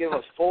actually gonna give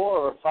us 4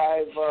 or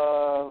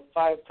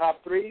 5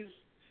 top 3s?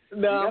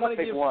 No, I'm gonna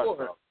give 4.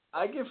 Bro.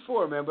 I give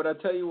 4, man. But I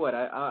tell you what,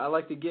 I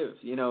like to give.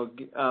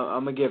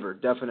 I'm a giver,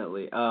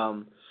 definitely.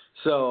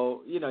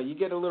 So you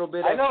get a little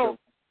bit extra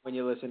when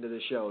you listen to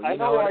the show. I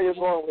know why you're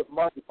going with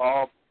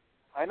Moneyball.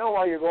 I know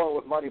why you're going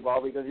with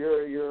Moneyball because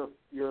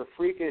you're a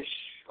freakish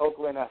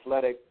Oakland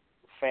Athletic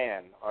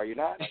fan, are you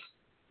not?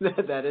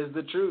 That is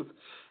the truth.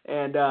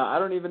 And I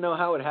don't even know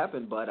how it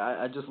happened, but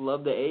I just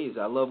love the A's.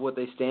 I love what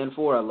they stand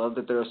for. I love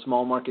that they're a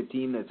small market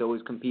team that's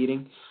always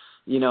competing.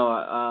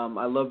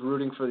 I love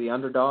rooting for the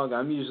underdog.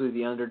 I'm usually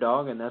the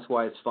underdog, and that's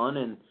why it's fun.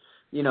 And,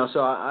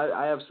 so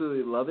I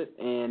absolutely love it.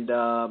 And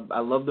I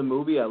love the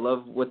movie. I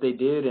love what they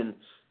did. And,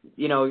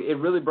 it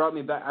really brought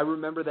me back. I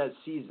remember that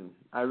season.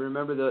 I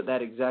remember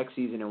that exact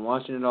season and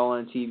watching it all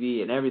on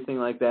TV and everything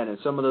like that. And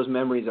some of those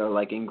memories are,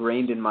 like,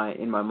 ingrained in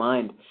my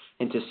mind.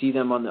 And to see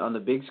them on the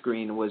big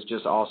screen was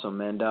just awesome.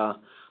 And,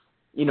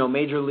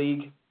 Major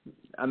League,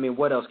 I mean,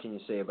 what else can you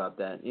say about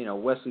that?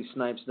 Wesley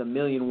Snipes, the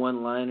million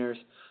one-liners,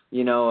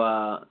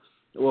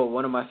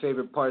 one of my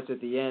favorite parts at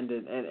the end.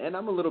 And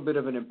I'm a little bit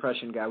of an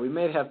impression guy. We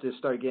may have to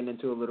start getting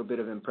into a little bit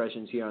of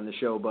impressions here on the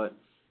show, but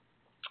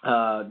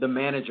the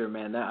manager,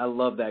 man, I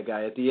love that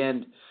guy. At the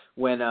end,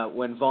 when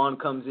Vaughn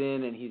comes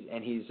in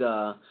and he's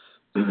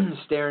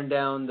staring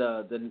down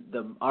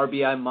the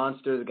RBI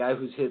monster, the guy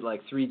who's hit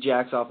like 3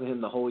 jacks off of him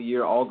the whole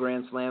year, all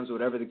grand slams,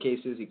 whatever the case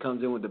is. He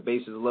comes in with the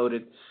bases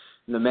loaded,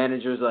 and the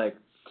manager's like,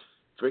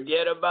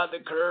 "Forget about the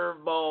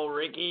curveball,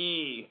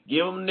 Ricky.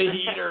 Give him the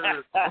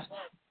heater."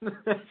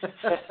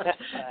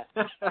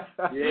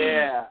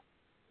 Yeah.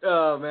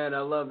 Oh man,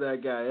 I love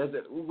that guy.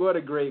 What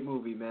a great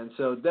movie, man.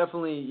 So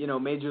definitely,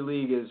 Major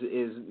League is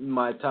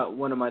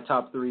one of my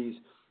top 3s.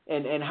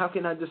 And how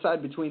can I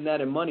decide between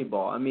that and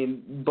Moneyball? I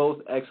mean,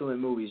 both excellent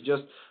movies,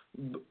 just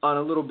on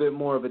a little bit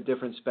more of a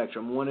different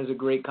spectrum. One is a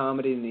great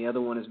comedy, and the other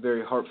one is a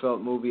very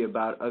heartfelt movie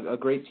about a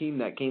great team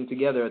that came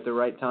together at the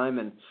right time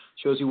and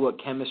shows you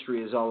what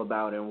chemistry is all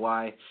about and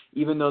why,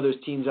 even though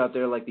there's teams out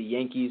there like the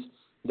Yankees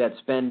that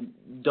spend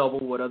double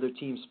what other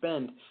teams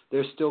spend,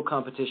 there's still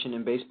competition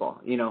in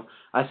baseball.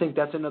 I think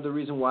that's another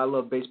reason why I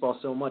love baseball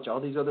so much. All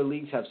these other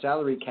leagues have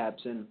salary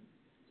caps, and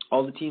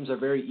all the teams are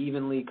very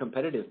evenly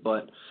competitive,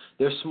 but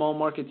there's small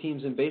market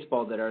teams in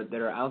baseball that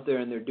are out there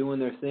and they're doing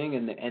their thing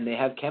and they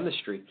have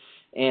chemistry.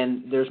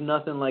 And there's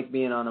nothing like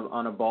being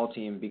on a ball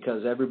team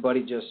because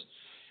everybody just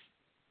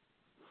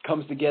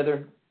comes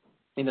together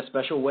in a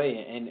special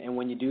way. And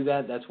when you do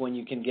that, that's when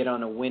you can get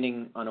on a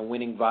winning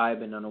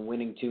vibe and on a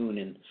winning tune.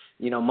 And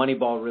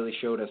Moneyball really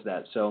showed us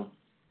that. So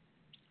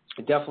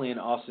definitely an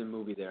awesome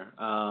movie there.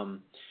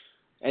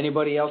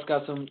 Anybody else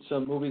got some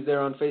movies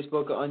there on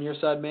Facebook on your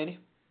side, Manny?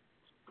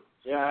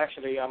 Yeah,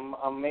 actually,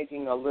 I'm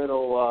making a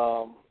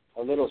little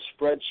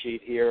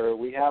spreadsheet here.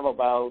 We have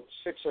about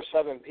 6 or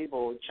 7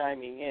 people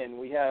chiming in.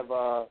 We have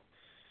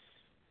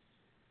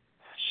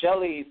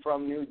Shelley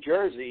from New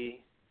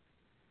Jersey.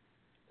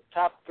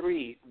 Top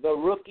 3: The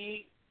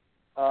Rookie,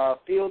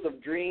 Field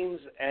of Dreams,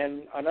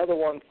 and another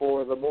one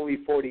for the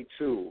movie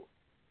 42.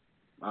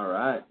 All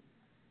right.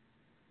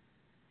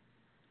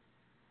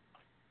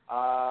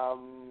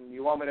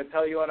 You want me to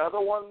tell you another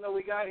one that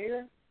we got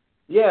here?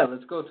 Yeah,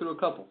 let's go through a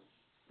couple.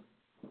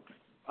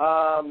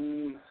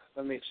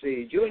 Let me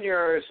see.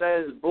 Junior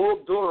says Bull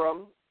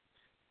Durham,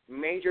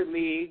 Major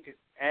League,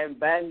 and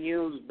Bad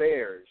News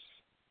Bears.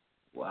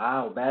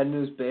 Wow, Bad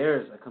News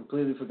Bears. I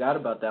completely forgot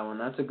about that one.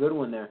 That's a good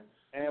one there.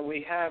 And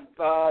we have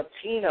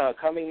Tina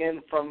coming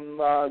in from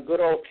good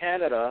old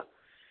Canada.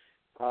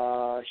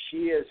 She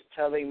is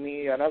telling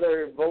me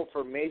another vote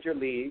for Major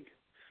League,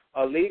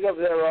 A League of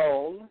Their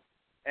Own,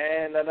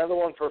 and another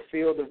one for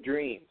Field of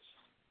Dreams.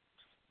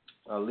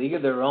 A League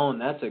of Their Own,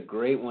 that's a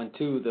great one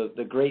too.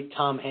 The great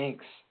Tom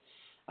Hanks.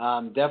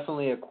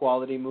 Definitely a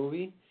quality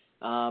movie.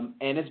 And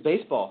it's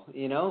baseball,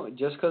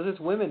 Just because it's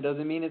women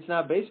doesn't mean it's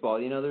not baseball.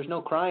 There's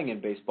no crying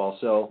in baseball.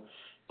 So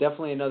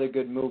definitely another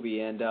good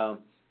movie. And, I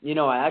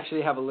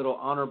actually have a little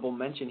honorable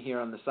mention here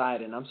on the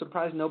side, and I'm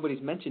surprised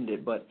nobody's mentioned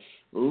it, but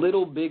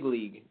Little Big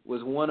League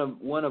was one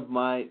of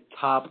my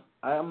top,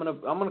 I'm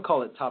gonna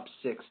call it top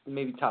 6,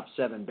 maybe top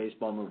 7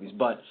 baseball movies.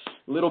 But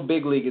Little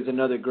Big League is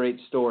another great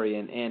story,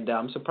 and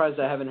I'm surprised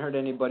I haven't heard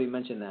anybody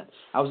mention that.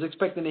 I was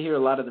expecting to hear a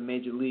lot of the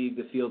Major League,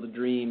 the Field of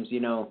Dreams,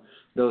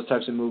 those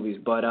types of movies.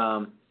 But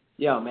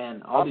yeah,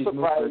 man, all these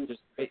movies are just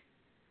great.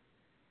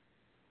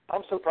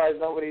 I'm surprised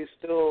nobody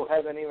still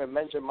hasn't even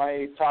mentioned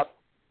my top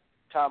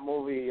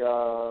movie,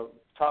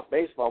 top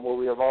baseball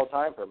movie of all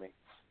time for me.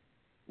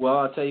 Well,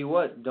 I'll tell you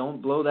what,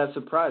 don't blow that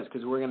surprise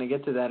because we're going to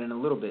get to that in a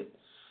little bit.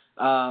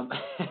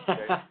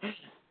 Okay.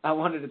 I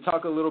wanted to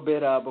talk a little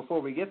bit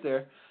before we get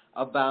there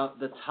about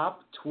the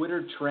top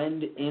Twitter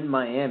trend in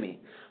Miami.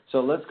 So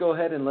let's go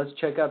ahead and let's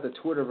check out the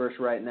Twitterverse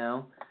right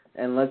now,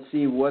 and let's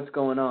see what's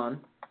going on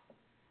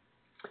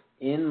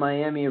in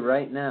Miami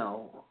right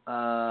now.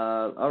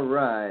 All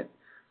right.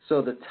 So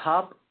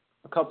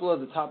a couple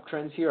of the top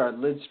trends here are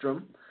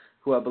Lidstrom,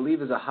 who I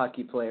believe is a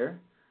hockey player.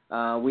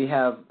 We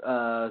have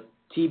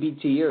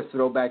TBT, or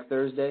Throwback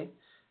Thursday.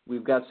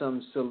 We've got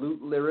some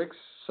salute lyrics,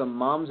 some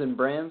moms and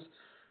brands.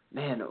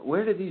 Man,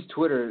 where do these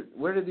Twitter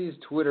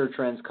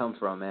trends come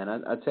from, man?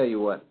 I tell you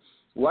what.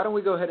 Why don't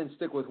we go ahead and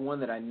stick with one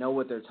that I know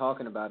what they're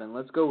talking about, and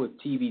let's go with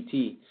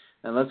TBT,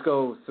 and let's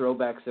go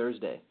Throwback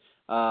Thursday.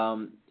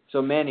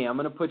 So, Manny, I'm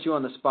going to put you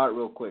on the spot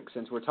real quick.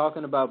 Since we're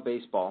talking about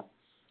baseball,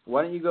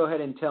 why don't you go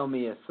ahead and tell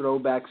me a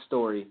throwback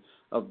story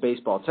of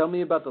baseball? Tell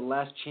me about the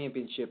last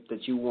championship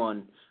that you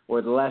won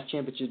or the last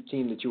championship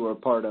team that you were a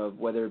part of,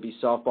 whether it be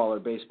softball or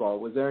baseball.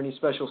 Was there any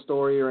special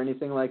story or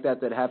anything like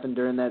that happened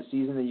during that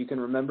season that you can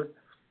remember?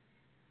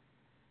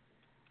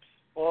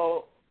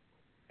 Well,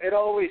 it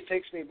always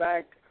takes me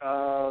back.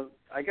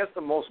 I guess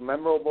the most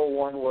memorable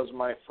one was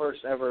my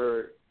first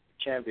ever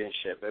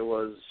championship. It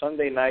was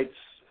Sunday nights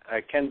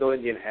at Kendall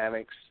Indian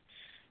Hammocks.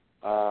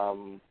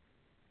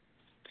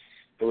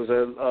 It was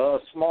a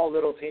small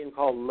little team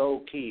called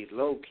Low Key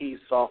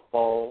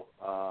Softball.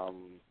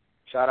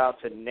 Shout out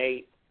to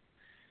Nate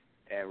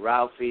and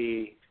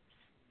Ralphie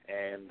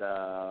and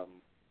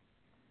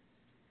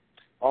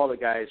all the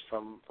guys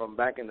from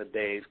back in the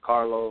days,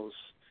 Carlos.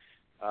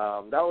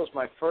 That was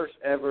my first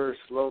ever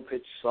slow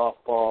pitch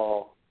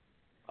softball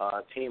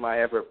team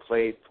I ever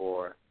played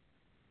for.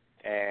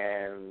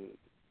 And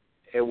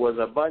it was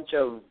a bunch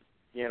of,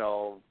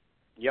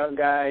 young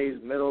guys,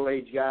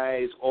 middle-aged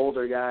guys,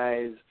 older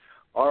guys,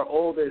 our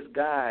oldest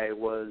guy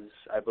was,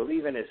 I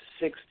believe, in his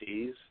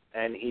 60s,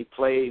 and he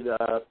played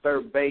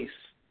third base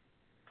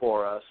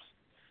for us.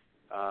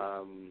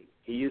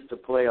 He used to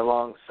play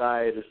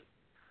alongside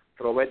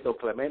Roberto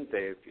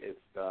Clemente,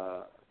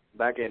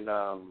 back in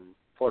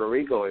Puerto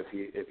Rico,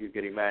 if you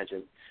could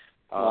imagine.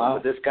 Wow.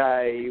 But this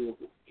guy,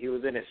 he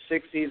was in his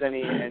 60s,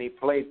 and he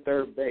played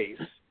third base.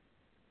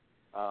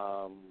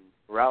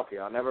 Ralphie,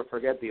 I'll never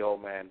forget the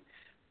old man.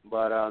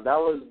 But that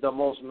was the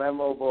most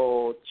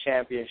memorable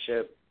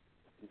championship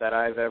that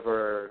I've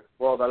ever,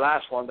 well, the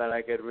last one that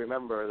I could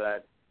remember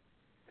that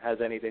has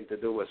anything to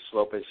do with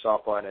slow pitch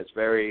softball, and it's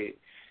very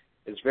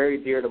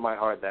dear to my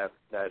heart, that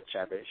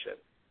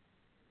championship.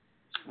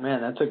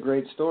 Man, that's a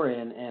great story,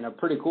 and a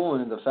pretty cool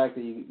one, the fact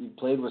that you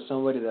played with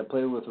somebody that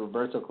played with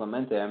Roberto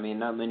Clemente. I mean,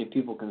 not many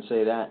people can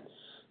say that.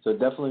 So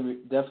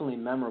definitely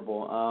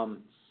memorable.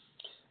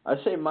 I'd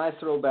say my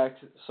throwback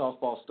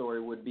softball story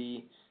would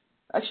be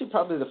actually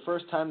probably the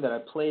first time that I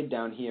played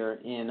down here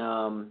in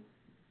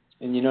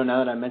and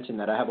now that I mentioned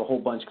that, I have a whole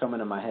bunch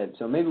coming in my head.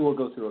 So maybe we'll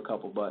go through a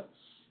couple, but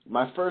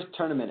my first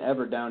tournament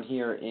ever down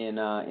here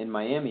in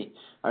Miami,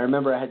 I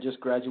remember I had just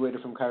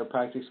graduated from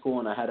chiropractic school,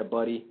 and I had a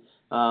buddy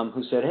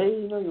who said,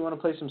 "Hey, you want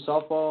to play some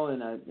softball?"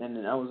 And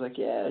I was like,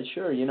 "Yeah,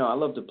 sure. I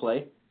love to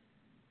play."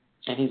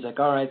 And he's like,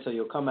 "All right, so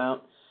you'll come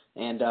out,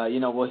 and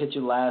we'll hit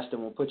you last,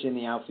 and we'll put you in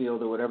the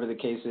outfield or whatever the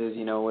case is.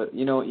 You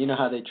know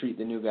how they treat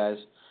the new guys."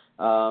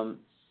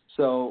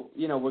 So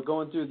we're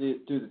going through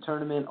the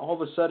tournament. All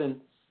of a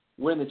sudden,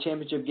 we're in the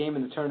championship game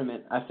in the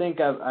tournament. I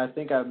think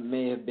I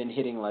may have been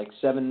hitting like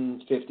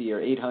 750 or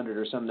 800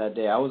 or something that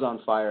day. I was on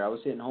fire. I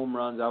was hitting home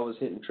runs. I was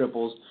hitting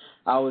triples.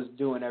 I was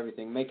doing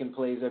everything, making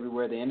plays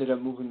everywhere. They ended up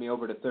moving me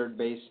over to third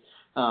base,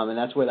 and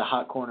that's where the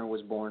hot corner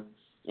was born.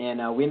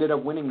 And we ended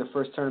up winning the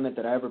first tournament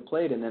that I ever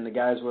played. And then the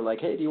guys were like,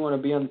 "Hey, do you want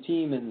to be on the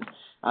team?" And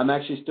I'm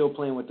actually still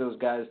playing with those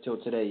guys till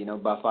today,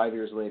 about 5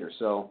 years later.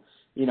 So,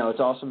 it's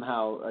awesome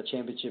how a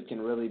championship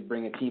can really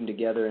bring a team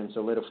together and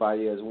solidify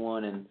you as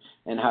one,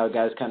 and how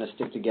guys kind of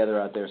stick together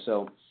out there.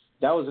 So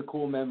that was a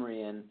cool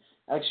memory. And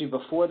actually,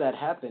 before that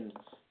happened,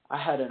 I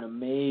had an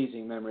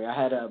amazing memory. I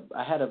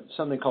had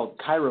something called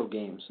Chiro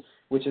Games,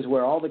 which is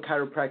where all the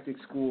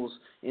chiropractic schools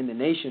in the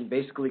nation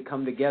basically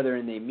come together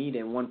and they meet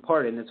in one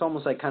part. And it's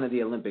almost like kind of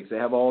the Olympics. They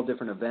have all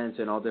different events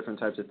and all different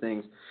types of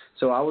things.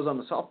 So I was on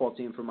the softball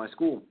team for my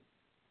school,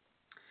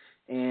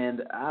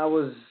 and I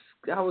was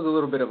a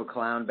little bit of a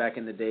clown back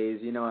in the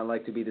days. I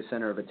like to be the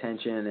center of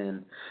attention,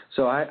 and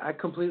so I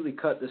completely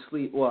cut the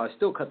sleeve. Well, I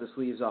still cut the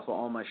sleeves off of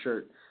all my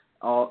shirt,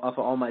 off of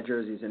all my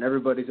jerseys, and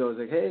everybody's always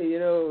like, "Hey,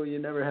 you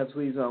never have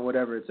sleeves on,"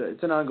 whatever.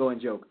 It's an ongoing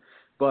joke,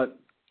 but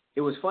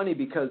it was funny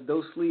because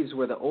those sleeves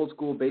were the old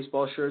school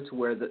baseball shirts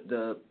where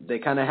they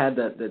kind of had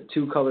the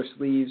two color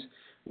sleeves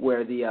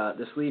where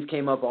the sleeve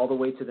came up all the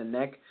way to the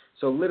neck.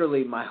 So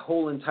literally my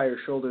whole entire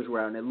shoulders were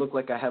out, and it looked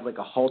like I had like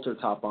a halter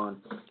top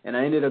on, and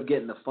I ended up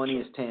getting the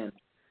funniest tan.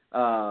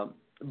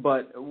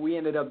 But we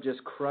ended up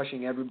just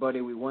crushing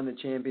everybody. We won the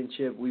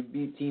championship. We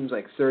beat teams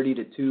like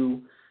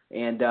 30-2,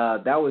 and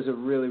that was a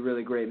really,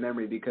 really great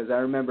memory because I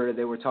remember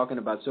they were talking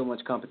about so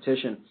much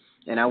competition,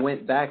 and I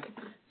went back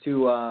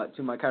to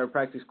my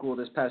chiropractic school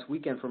this past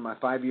weekend for my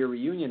 5-year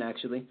reunion,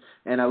 actually,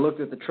 and I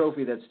looked at the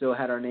trophy that still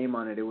had our name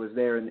on it. It was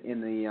there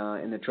in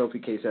the trophy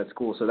case at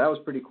school, so that was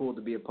pretty cool to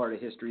be a part of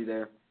history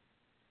there,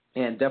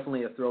 and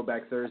definitely a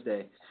throwback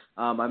Thursday.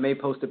 I may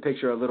post a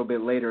picture a little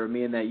bit later of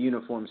me in that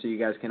uniform so you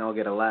guys can all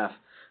get a laugh,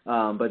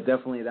 but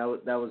definitely that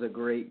was a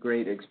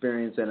great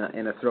experience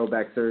and a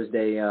throwback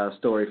Thursday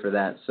story for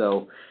that.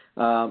 So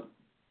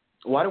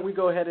why don't we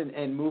go ahead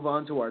and move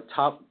on to our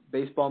top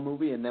baseball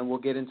movie, and then we'll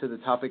get into the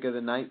topic of the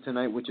night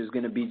tonight, which is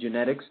going to be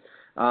genetics,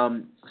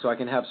 so I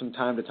can have some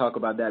time to talk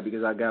about that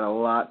because I've got a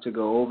lot to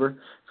go over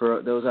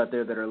for those out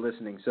there that are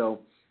listening. So,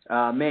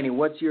 Manny,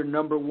 what's your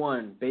number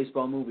one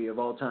baseball movie of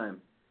all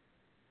time?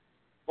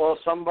 Well,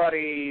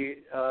 somebody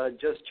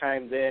just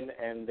chimed in,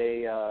 and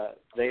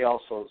they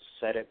also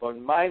said it, but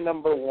my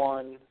number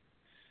one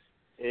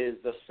is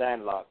The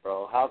Sandlot,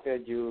 bro. How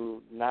could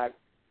you not,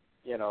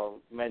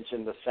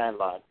 mention The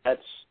Sandlot?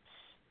 That's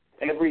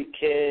every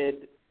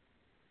kid.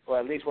 Well,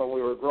 at least when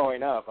we were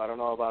growing up. I don't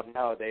know about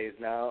nowadays.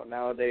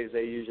 Nowadays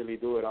they usually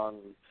do it on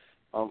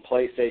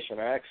PlayStation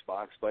or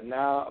Xbox. But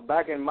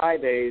back in my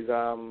days,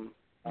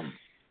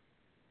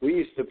 we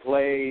used to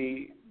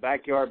play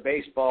backyard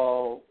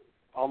baseball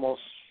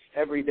almost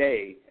every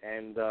day,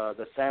 and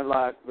The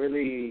Sandlot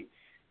really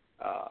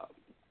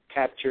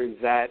captures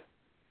that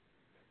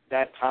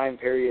time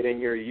period in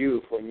your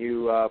youth when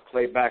you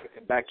play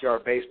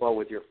backyard baseball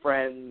with your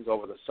friends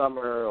over the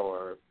summer,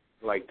 or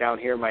like down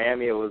here in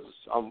Miami, it was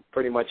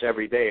pretty much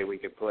every day we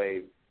could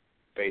play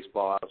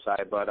baseball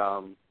outside. But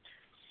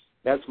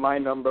that's my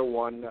number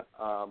one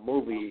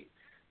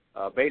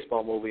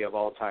baseball movie of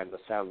all time, The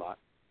Sandlot.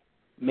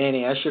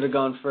 Manny, I should have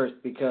gone first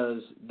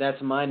because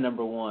that's my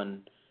number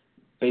one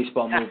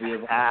baseball movie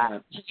of all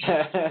time.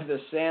 The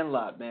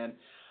Sandlot, man.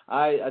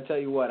 I tell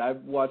you what,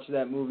 I've watched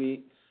that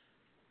movie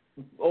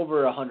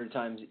over 100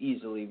 times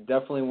easily.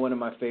 Definitely one of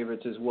my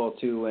favorites as well,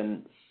 too.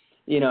 And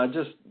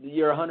just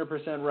you're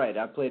 100% right.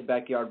 I played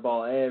backyard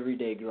ball every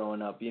day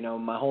growing up.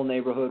 My whole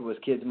neighborhood was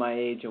kids my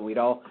age, and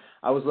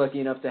I was lucky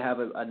enough to have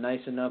a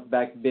nice enough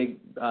big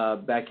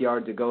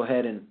backyard to go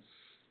ahead and,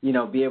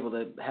 be able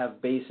to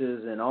have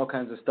bases and all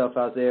kinds of stuff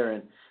out there.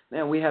 And,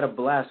 man, we had a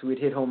blast. We'd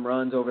hit home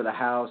runs over the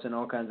house and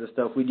all kinds of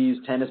stuff. We'd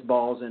use tennis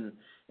balls and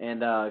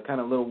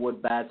kind of little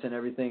wood bats and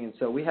everything. And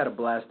so we had a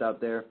blast out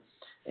there.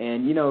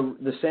 And,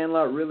 The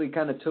Sandlot really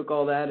kind of took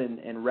all that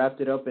and wrapped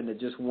it up into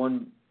just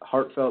one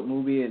heartfelt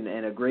movie and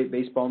a great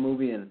baseball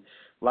movie, and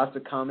lots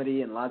of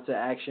comedy and lots of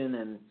action,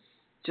 and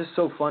just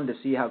so fun to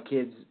see how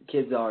kids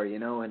are,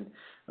 And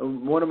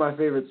one of my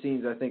favorite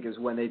scenes, I think, is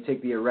when they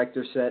take the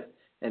erector set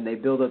and they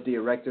build up the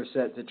erector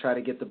set to try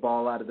to get the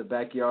ball out of the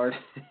backyard,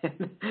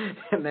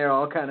 and they're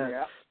all kind of,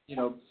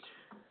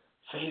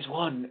 phase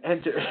one,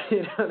 enter.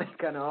 They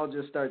kind of all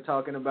just start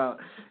talking about,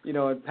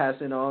 and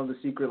passing on the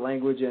secret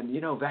language and,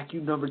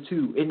 vacuum number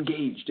 2,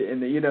 engaged.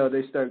 And,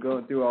 they start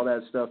going through all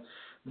that stuff.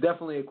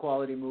 Definitely a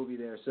quality movie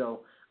there. So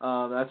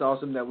that's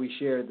awesome that we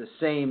share the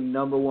same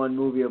number one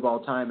movie of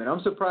all time. And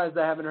I'm surprised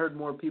I haven't heard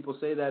more people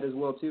say that as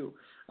well, too,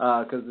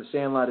 because The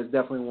Sandlot is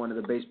definitely one of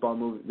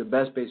the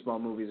best baseball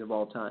movies of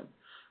all time.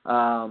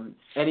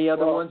 Any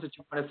other ones that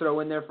you want to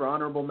throw in there for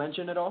honorable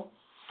mention at all?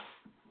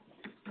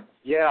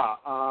 Yeah.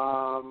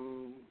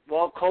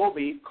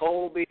 Colby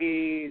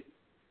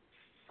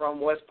from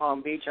West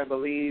Palm Beach, I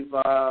believe,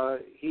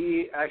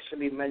 he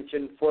actually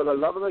mentioned For the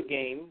Love of the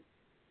Game,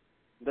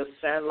 The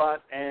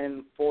Sandlot,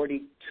 and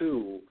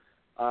 42.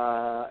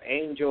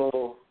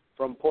 Angel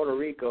from Puerto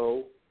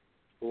Rico,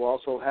 who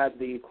also had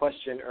the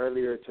question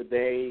earlier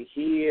today,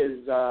 he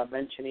is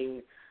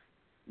mentioning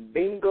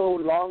Bingo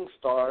Long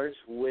Stars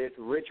with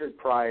Richard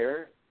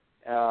Pryor,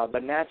 The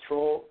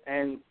Natural,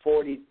 and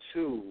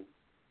 42.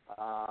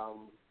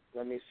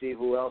 Let me see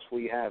who else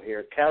we have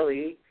here.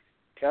 Kelly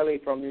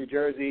from New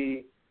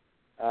Jersey,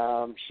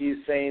 she's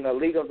saying A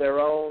League of Their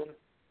Own,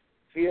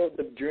 Field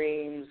of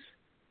Dreams,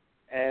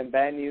 and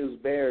Bad News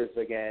Bears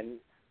again.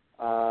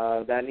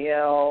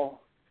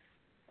 Danielle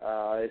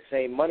is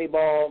saying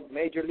Moneyball,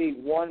 Major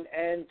League 1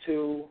 and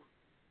 2,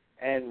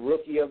 and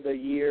Rookie of the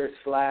Year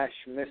 /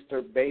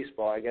 Mr.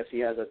 Baseball. I guess he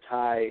has a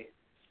tie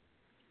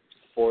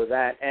for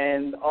that.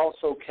 And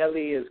also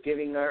Kelly is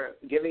giving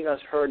us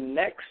her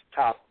next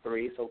top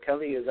 3. So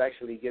Kelly is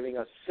actually giving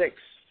us 6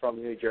 from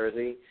New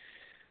Jersey.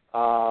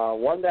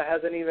 One that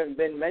hasn't even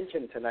been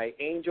mentioned tonight,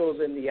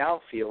 Angels in the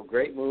Outfield.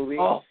 Great movie.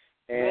 Oh,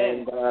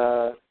 and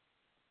the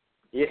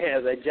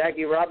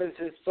Jackie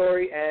Robinson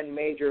Story and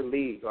Major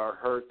League are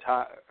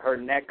her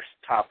next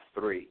top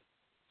 3.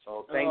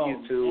 So thank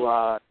you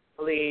to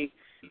Kelly.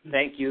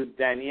 Thank you,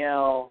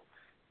 Danielle.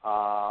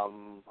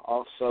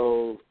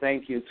 Also,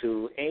 thank you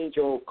to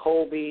Angel,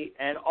 Colby,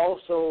 and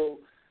also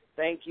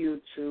thank you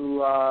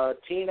to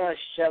Tina,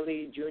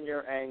 Shelley,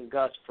 Jr., and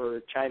Gus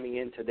for chiming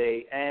in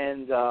today.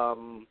 And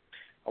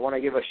I want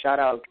to give a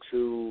shout-out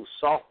to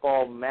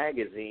Softball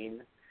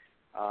Magazine.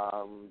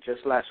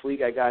 Just last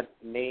week I got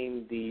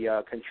named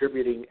the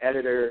contributing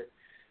editor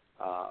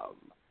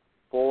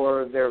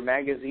for their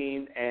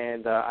magazine,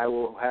 and I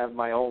will have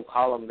my own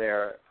column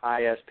there,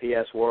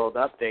 ISPS World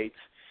Updates.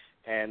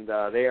 And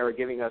they are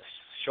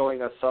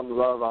showing us some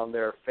love on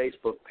their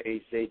Facebook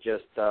page. They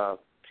just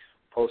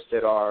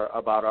posted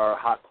about our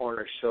Hot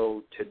Corner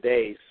show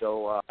today.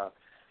 So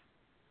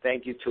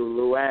thank you to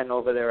Luann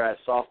over there at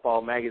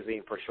Softball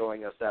Magazine for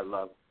showing us that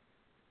love.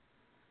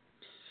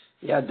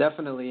 Yeah,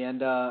 definitely.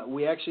 And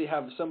we actually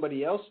have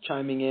somebody else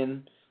chiming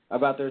in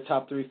about their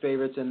top 3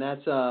 favorites, and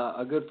that's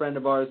a good friend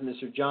of ours,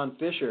 Mr. John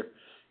Fisher.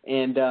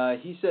 And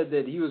he said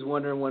that he was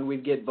wondering when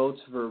we'd get votes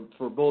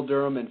for Bull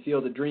Durham and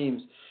Field of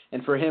Dreams.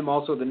 And for him,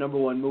 also, the number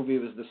one movie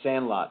was The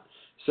Sandlot.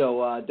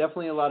 So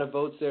definitely a lot of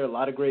votes there, a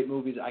lot of great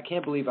movies. I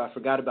can't believe I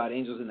forgot about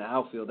Angels in the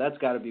Outfield. That's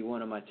got to be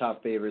one of my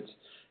top favorites,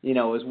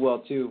 as well,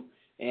 too.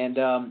 And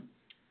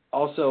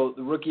also,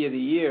 the Rookie of the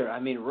Year. I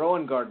mean,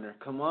 Rowan Gardner,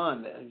 come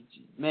on.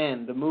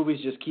 Man, the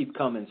movies just keep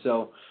coming.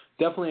 So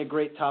definitely a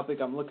great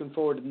topic. I'm looking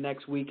forward to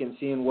next week and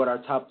seeing what our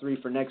top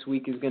 3 for next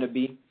week is going to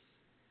be.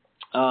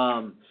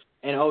 And,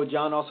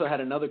 John also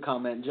had another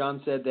comment. John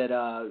said that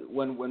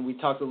when we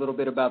talked a little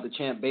bit about the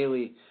Champ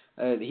Bailey,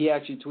 he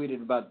actually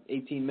tweeted about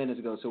 18 minutes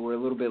ago, so we're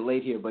a little bit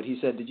late here. But he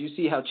said, did you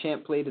see how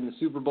Champ played in the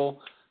Super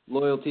Bowl?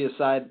 Loyalty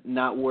aside,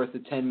 not worth the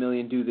 $10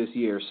 million due this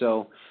year.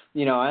 So,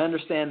 I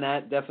understand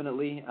that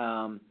definitely.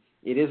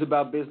 It is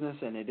about business,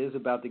 and it is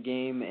about the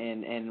game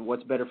and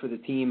what's better for the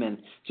team. And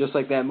just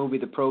like that movie,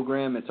 The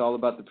Program, it's all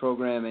about the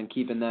program and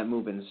keeping that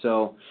moving.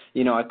 So,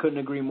 I couldn't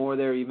agree more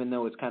there, even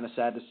though it's kind of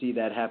sad to see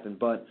that happen.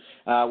 But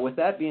with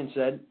that being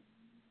said,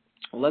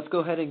 let's go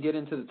ahead and get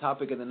into the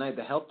topic of the night,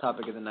 the health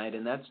topic of the night,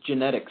 and that's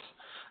genetics.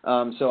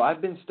 So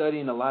I've been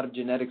studying a lot of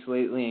genetics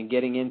lately and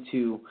getting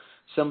into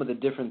some of the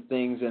different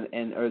things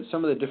or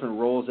some of the different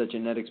roles that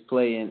genetics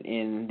play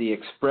in the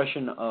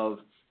expression of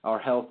our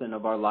health and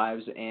of our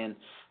lives. And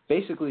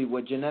basically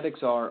what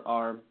genetics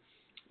are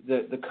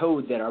the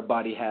code that our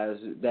body has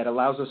that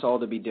allows us all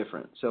to be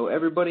different. So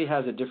everybody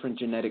has a different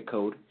genetic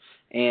code,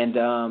 and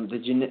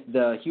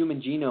the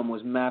human genome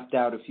was mapped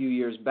out a few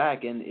years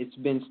back, and it's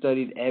been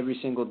studied every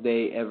single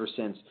day ever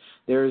since.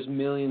 There's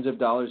millions of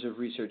dollars of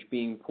research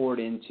being poured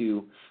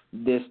into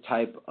this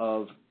type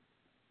of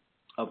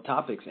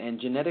topics, and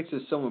genetics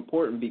is so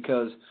important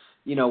because,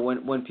 you know,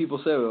 when people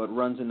say, oh, it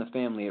runs in the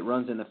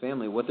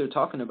family, what they're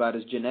talking about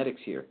is genetics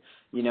here,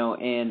 you know,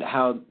 and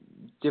how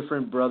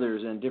different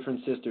brothers and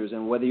different sisters,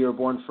 and whether you were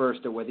born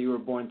first or whether you were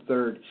born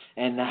third,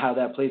 and how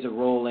that plays a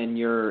role in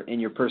your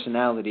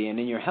personality and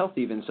in your health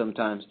even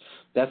sometimes.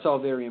 That's all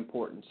very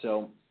important.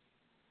 So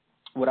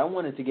what I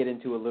wanted to get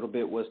into a little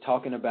bit was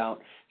talking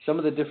about some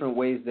of the different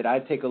ways that I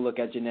take a look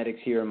at genetics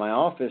here in my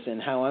office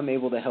and how I'm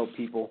able to help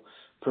people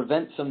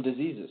prevent some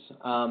diseases,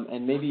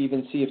 and maybe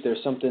even see if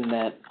there's something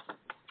that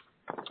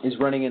is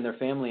running in their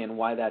family and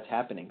why that's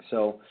happening.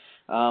 So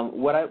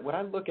what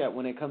I look at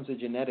when it comes to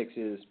genetics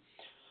is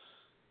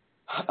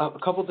a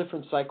couple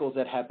different cycles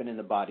that happen in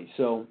the body.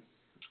 So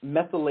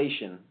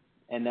methylation,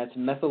 and that's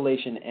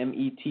methylation,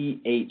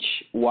 methylation,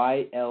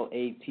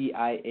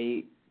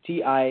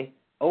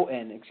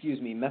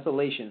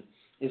 methylation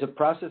is a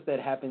process that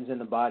happens in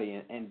the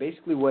body. And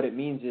basically what it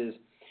means is,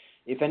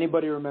 if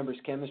anybody remembers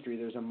chemistry,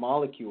 there's a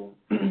molecule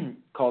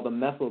called a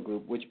methyl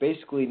group, which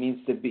basically needs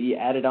to be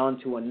added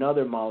on to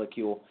another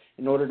molecule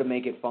in order to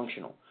make it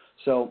functional.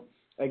 So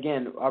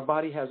again, our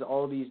body has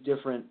all these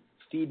different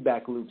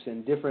feedback loops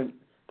and different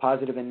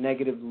positive and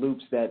negative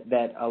loops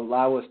that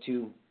allow us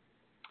to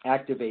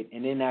activate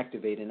and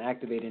inactivate and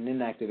activate and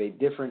inactivate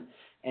different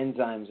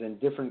enzymes and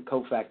different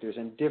cofactors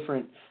and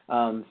different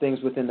things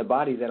within the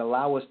body that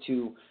allow us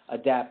to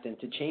adapt and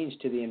to change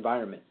to the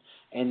environment.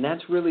 And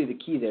that's really the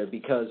key there,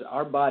 because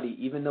our body,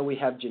 even though we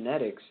have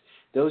genetics,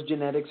 those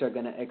genetics are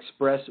going to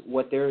express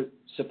what they're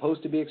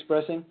supposed to be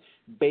expressing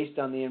based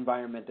on the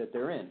environment that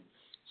they're in.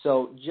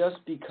 So just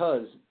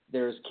because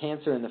there's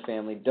cancer in the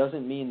family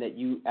doesn't mean that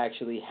you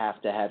actually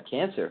have to have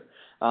cancer.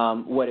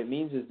 What it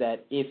means is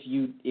that if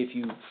you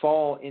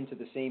fall into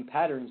the same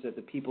patterns that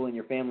the people in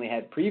your family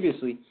had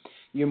previously,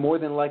 you're more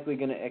than likely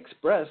going to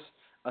express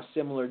a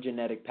similar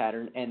genetic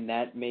pattern, and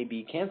that may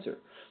be cancer.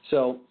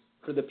 So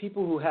for the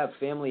people who have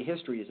family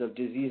histories of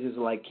diseases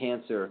like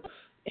cancer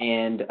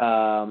and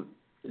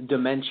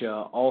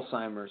dementia,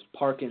 Alzheimer's,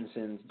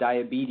 Parkinson's,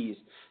 diabetes,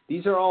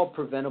 these are all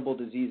preventable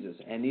diseases,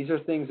 and these are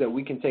things that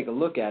we can take a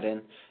look at.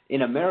 And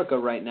in America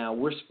right now,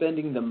 we're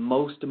spending the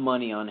most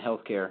money on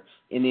healthcare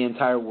in the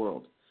entire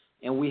world,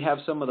 and we have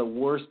some of the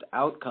worst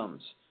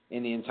outcomes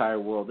in the entire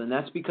world. And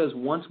that's because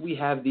once we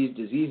have these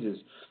diseases,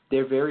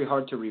 they're very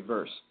hard to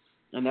reverse.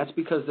 And that's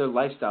because they're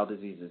lifestyle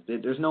diseases.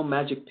 There's no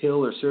magic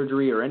pill or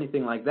surgery or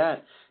anything like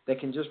that that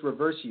can just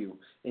reverse you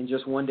in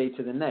just one day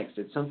to the next.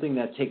 It's something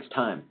that takes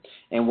time.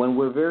 And when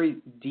we're very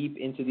deep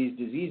into these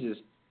diseases,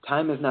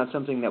 time is not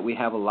something that we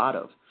have a lot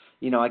of.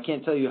 You know, I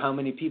can't tell you how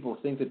many people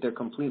think that they're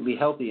completely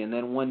healthy, and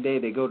then one day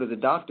they go to the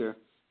doctor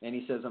and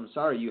he says, I'm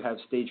sorry, you have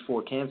stage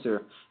 4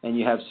 cancer and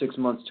you have 6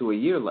 months to a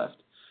year left.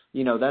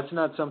 You know, that's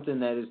not something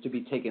that is to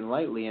be taken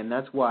lightly, and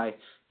that's why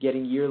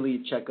getting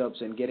yearly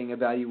checkups and getting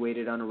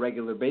evaluated on a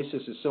regular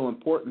basis is so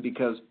important,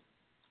 because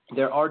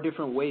there are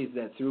different ways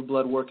that through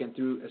blood work and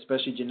through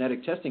especially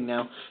genetic testing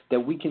now that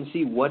we can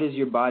see what is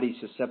your body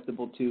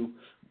susceptible to.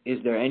 Is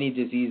there any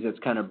disease that's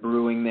kind of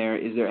brewing there?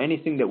 Is there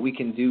anything that we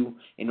can do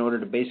in order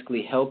to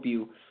basically help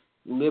you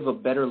live a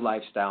better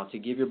lifestyle, to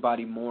give your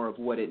body more of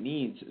what it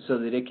needs so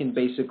that it can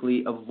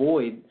basically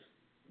avoid,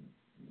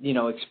 you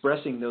know,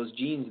 expressing those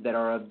genes that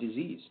are of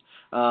disease.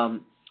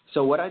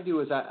 So what I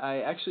do is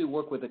I actually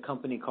work with a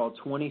company called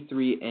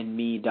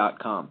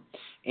 23andme.com.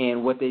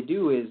 And what they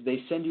do is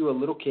they send you a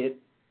little kit,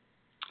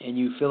 and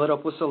you fill it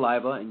up with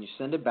saliva, and you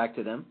send it back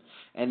to them.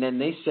 And then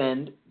they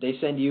send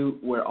you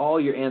where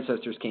all your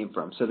ancestors came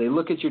from. So they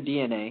look at your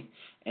DNA,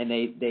 and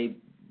it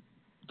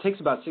takes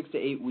about 6 to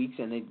 8 weeks,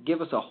 and they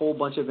give us a whole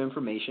bunch of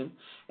information.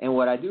 And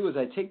what I do is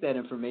I take that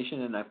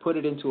information and I put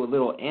it into a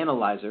little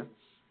analyzer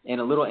and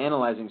a little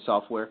analyzing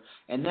software,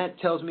 and that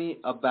tells me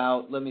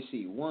about, 1,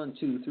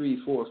 2,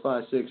 3, 4,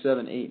 5, 6,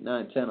 7, 8,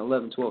 9, 10,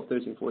 11, 12,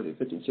 13, 14,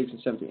 15,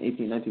 16, 17,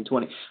 18, 19,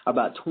 20,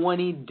 about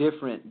 20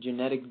 different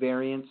genetic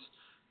variants,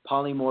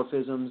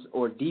 polymorphisms,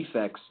 or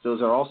defects.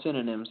 Those are all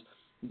synonyms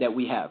that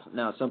we have.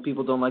 Now, some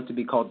people don't like to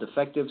be called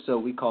defective, so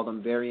we call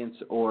them variants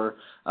or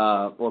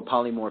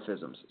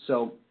polymorphisms.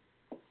 So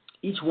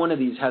each one of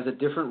these has a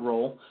different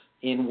role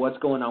in what's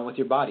going on with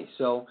your body.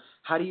 So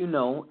how do you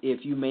know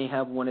if you may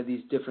have one of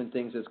these different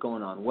things that's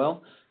going on?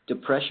 Well,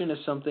 depression is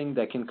something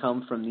that can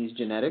come from these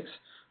genetics.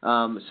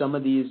 Some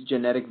of these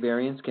genetic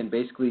variants can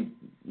basically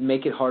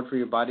make it hard for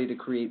your body to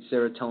create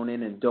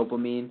serotonin and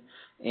dopamine,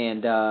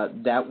 and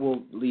that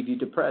will leave you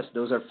depressed.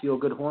 Those are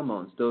feel-good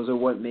hormones. Those are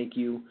what make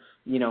you,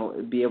 you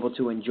know, be able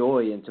to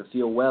enjoy and to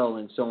feel well,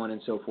 and so on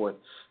and so forth.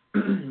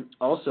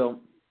 Also,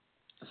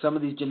 some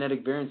of these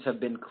genetic variants have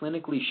been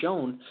clinically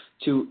shown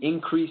to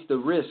increase the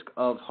risk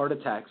of heart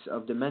attacks,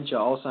 of dementia,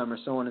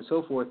 Alzheimer's, so on and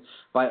so forth,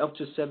 by up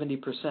to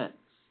 70%.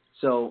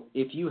 So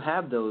if you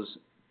have those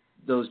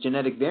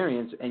genetic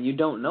variants and you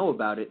don't know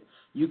about it,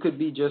 you could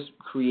be just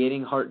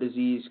creating heart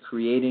disease,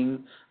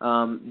 creating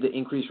the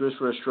increased risk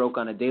for a stroke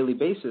on a daily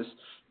basis,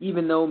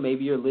 even though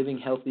maybe you're living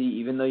healthy,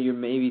 even though you're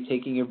maybe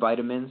taking your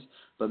vitamins,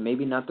 but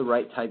maybe not the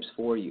right types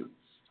for you.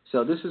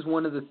 So this is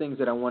one of the things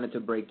that I wanted to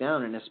break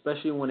down, and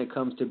especially when it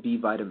comes to B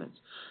vitamins.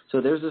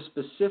 So there's a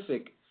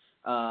specific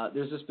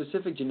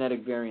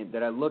genetic variant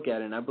that I look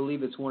at, and I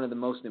believe it's one of the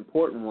most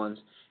important ones,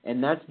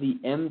 and that's the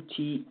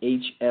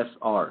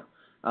MTHFR.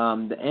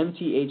 The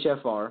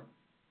MTHFR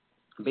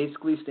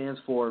basically stands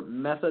for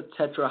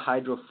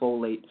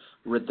methotetrahydrofolate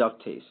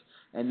reductase,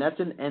 and that's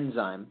an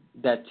enzyme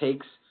that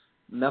takes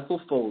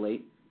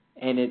methylfolate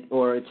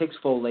it takes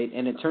folate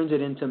and it turns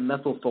it into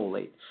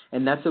methylfolate,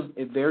 and that's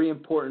a very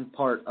important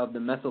part of the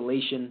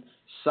methylation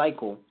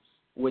cycle,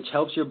 which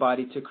helps your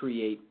body to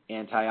create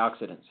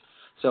antioxidants.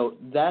 So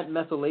that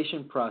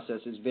methylation process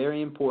is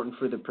very important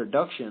for the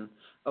production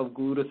of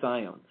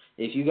glutathione.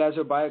 If you guys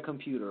are by a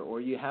computer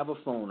or you have a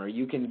phone or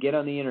you can get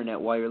on the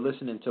internet while you're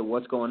listening to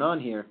what's going on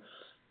here,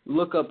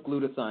 look up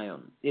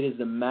glutathione. It is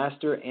the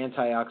master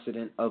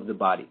antioxidant of the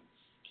body.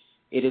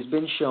 It has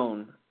been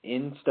shown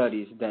in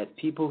studies that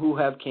people who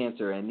have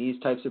cancer and these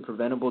types of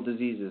preventable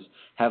diseases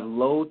have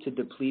low to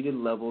depleted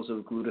levels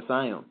of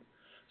glutathione.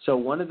 So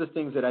one of the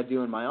things that I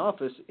do in my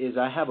office is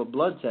I have a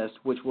blood test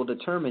which will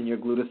determine your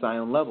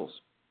glutathione levels.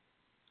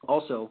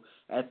 Also,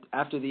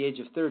 after the age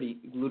of 30,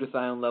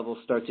 glutathione levels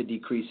start to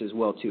decrease as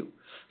well too.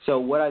 So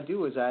what I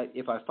do is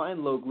if I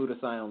find low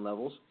glutathione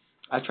levels,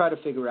 I try to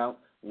figure out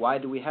why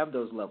do we have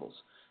those levels.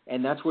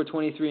 And that's where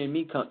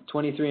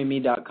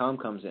 23andMe.com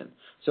comes in.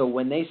 So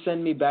when they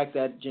send me back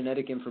that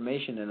genetic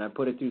information and I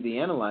put it through the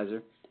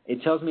analyzer,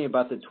 it tells me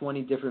about the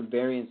 20 different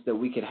variants that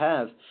we could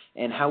have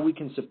and how we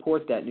can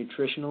support that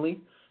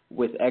nutritionally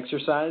with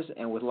exercise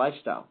and with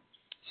lifestyle.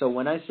 So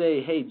when I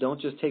say, hey,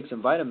 don't just take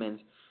some vitamins,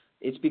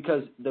 it's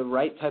because the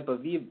right type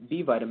of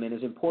B vitamin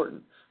is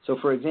important. So,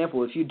 for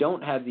example, if you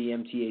don't have the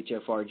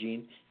MTHFR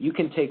gene, you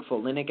can take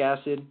folinic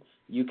acid,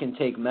 you can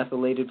take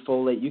methylated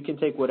folate, you can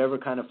take whatever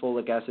kind of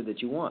folic acid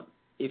that you want.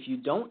 If you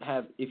do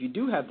have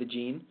the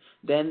gene,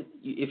 then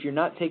if you're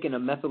not taking a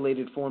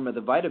methylated form of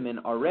the vitamin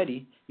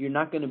already, you're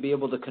not going to be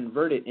able to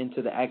convert it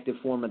into the active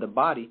form of the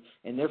body,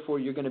 and therefore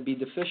you're going to be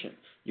deficient.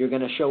 You're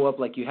going to show up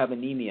like you have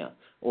anemia,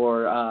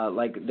 or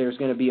like there's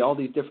going to be all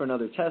these different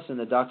other tests, and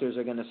the doctors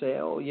are going to say,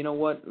 oh, you know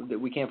what,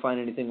 we can't find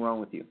anything wrong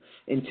with you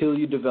until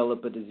you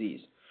develop a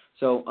disease.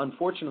 So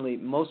unfortunately,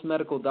 most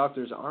medical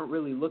doctors aren't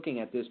really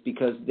looking at this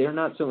because they're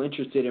not so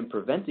interested in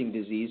preventing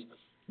disease.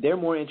 They're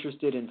more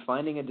interested in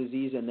finding a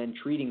disease and then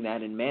treating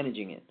that and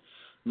managing it.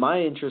 My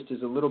interest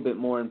is a little bit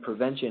more in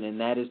prevention, and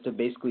that is to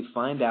basically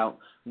find out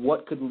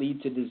what could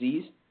lead to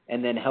disease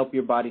and then help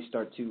your body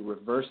start to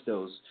reverse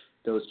those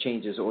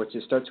changes or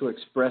to start to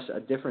express a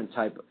different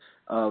type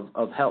of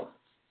health.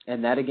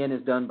 And that, again,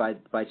 is done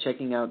by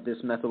checking out this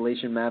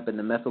methylation map and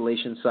the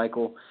methylation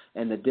cycle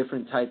and the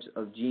different types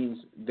of genes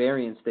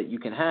variants that you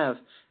can have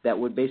that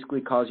would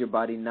basically cause your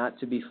body not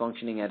to be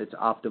functioning at its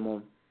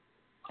optimal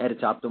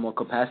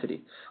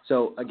capacity.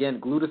 So, again,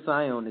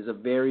 glutathione is a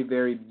very,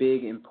 very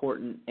big,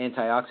 important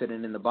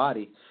antioxidant in the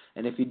body.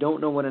 And if you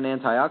don't know what an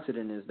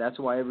antioxidant is, that's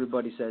why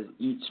everybody says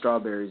eat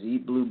strawberries,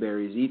 eat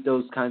blueberries, eat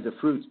those kinds of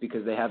fruits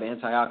because they have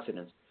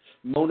antioxidants.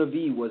 Mona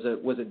V was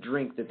a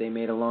drink that they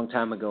made a long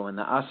time ago, and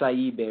the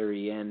acai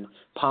berry and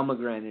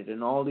pomegranate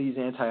and all these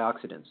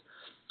antioxidants.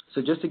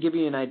 So just to give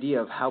you an idea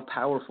of how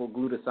powerful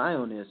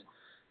glutathione is,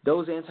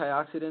 those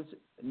antioxidants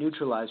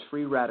neutralize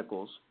free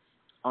radicals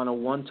on a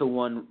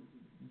 1-to-1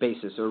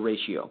 basis or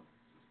ratio.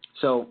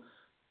 So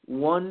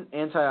one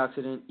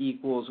antioxidant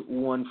equals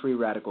one free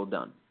radical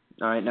done.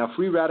 All right. Now,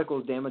 free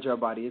radicals damage our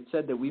body. It's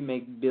said that we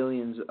make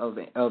billions of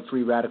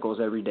free radicals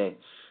every day.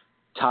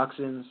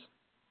 Toxins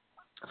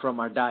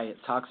from our diet,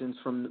 toxins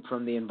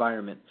from the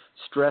environment,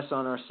 stress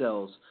on our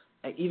cells,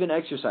 even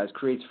exercise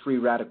creates free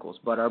radicals,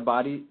 but our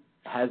body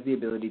has the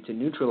ability to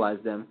neutralize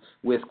them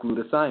with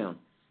glutathione.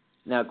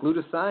 Now,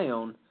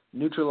 glutathione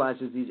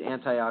neutralizes these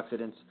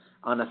antioxidants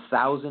on a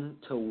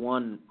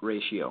 1,000-to-1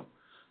 ratio.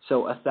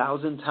 So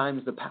 1,000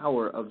 times the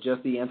power of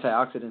just the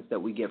antioxidants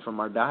that we get from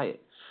our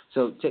diet.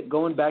 So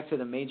going back to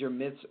the major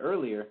myths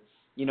earlier,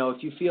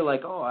 if you feel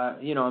like,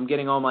 I'm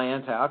getting all my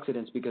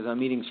antioxidants because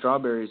I'm eating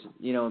strawberries,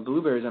 and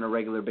blueberries on a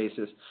regular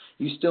basis,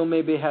 you still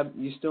may be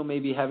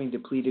having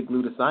depleted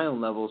glutathione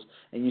levels,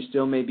 and you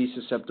still may be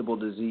susceptible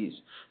to disease.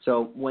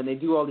 So when they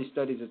do all these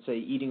studies that say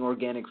eating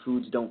organic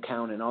foods don't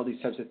count and all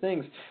these types of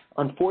things,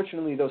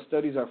 unfortunately those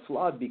studies are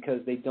flawed because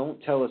they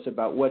don't tell us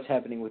about what's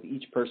happening with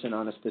each person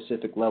on a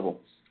specific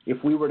level.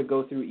 If we were to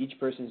go through each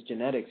person's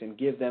genetics and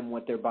give them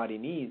what their body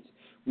needs,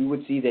 we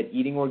would see that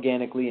eating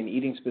organically and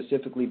eating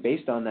specifically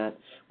based on that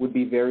would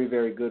be very,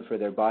 very good for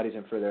their bodies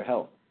and for their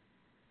health.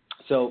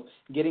 So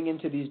getting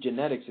into these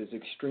genetics is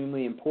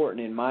extremely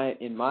important in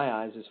my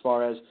eyes as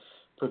far as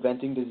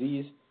preventing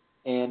disease,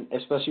 and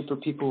especially for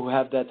people who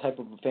have that type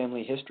of a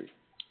family history.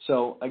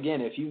 So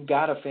again, if you've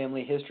got a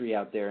family history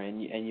out there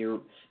and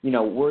you're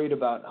worried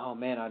about, oh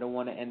man, I don't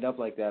want to end up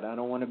like that, I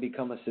don't want to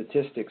become a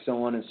statistic,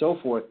 so on and so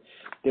forth,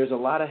 there's a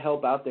lot of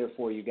help out there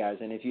for you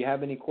guys. And if you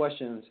have any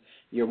questions,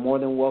 you're more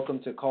than welcome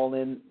to call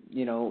in,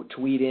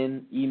 tweet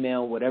in,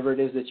 email, whatever it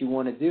is that you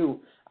want to do.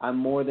 I'm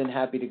more than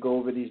happy to go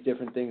over these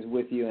different things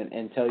with you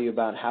and tell you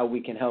about how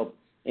we can help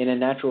in a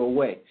natural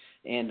way.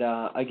 And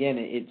again,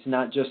 it's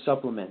not just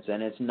supplements,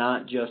 and it's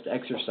not just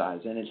exercise,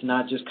 and it's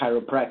not just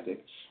chiropractic,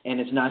 and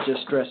it's not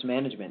just stress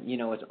management.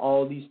 It's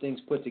all these things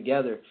put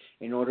together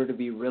in order to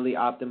be really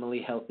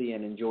optimally healthy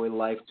and enjoy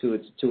life to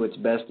its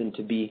best, and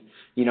to be,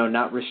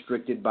 not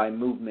restricted by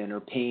movement or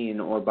pain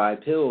or by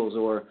pills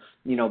or,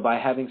 by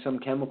having some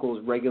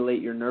chemicals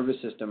regulate your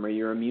nervous system or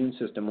your immune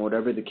system or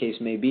whatever the case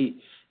may be.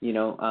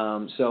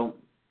 So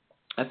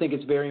I think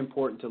it's very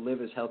important to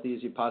live as healthy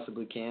as you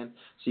possibly can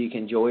so you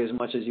can enjoy as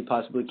much as you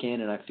possibly can.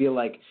 And I feel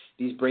like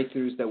these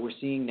breakthroughs that we're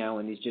seeing now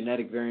in these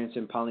genetic variants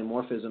and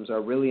polymorphisms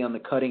are really on the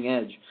cutting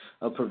edge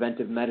of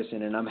preventive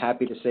medicine. And I'm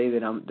happy to say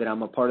that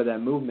I'm a part of that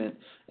movement,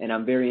 and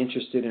I'm very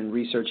interested in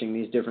researching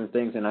these different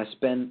things. And I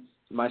spend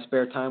my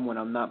spare time when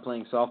I'm not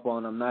playing softball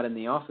and I'm not in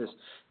the office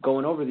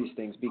going over these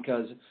things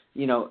because,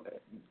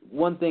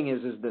 one thing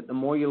is that the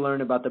more you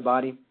learn about the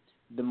body,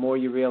 the more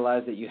you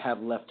realize that you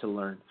have left to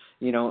learn.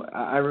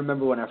 I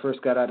remember when I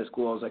first got out of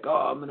school, I was like,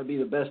 I'm going to be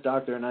the best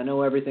doctor, and I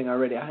know everything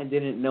already. I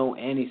didn't know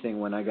anything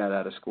when I got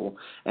out of school,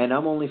 and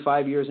I'm only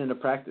 5 years into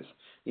practice,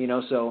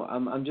 so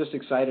I'm just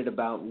excited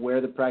about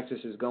where the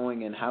practice is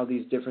going and how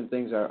these different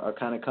things are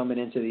kind of coming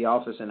into the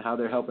office and how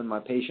they're helping my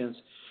patients.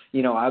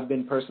 I've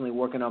been personally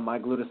working on my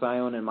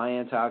glutathione and my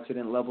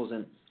antioxidant levels,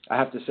 and I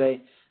have to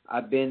say,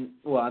 I'm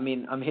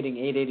hitting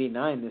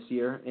 889 this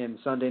year in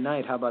Sunday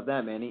night. How about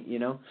that, Manny?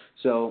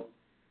 So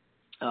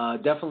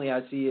definitely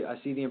I see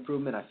the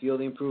improvement. I feel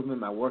the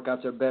improvement. My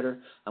workouts are better.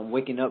 I'm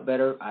waking up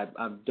better. I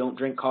don't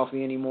drink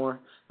coffee anymore.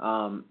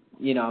 I've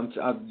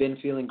been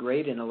feeling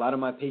great, and a lot of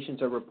my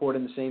patients are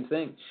reporting the same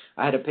thing.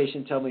 I had a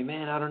patient tell me,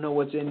 man, I don't know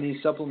what's in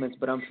these supplements,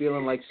 but I'm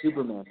feeling like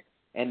Superman.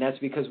 And that's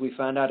because we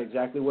found out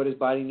exactly what his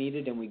body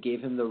needed, and we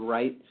gave him the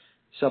right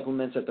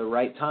supplements at the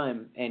right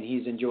time, and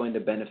he's enjoying the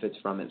benefits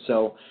from it.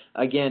 So,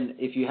 again,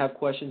 if you have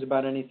questions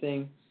about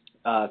anything,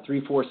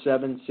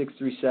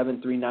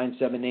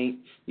 347-637-3978.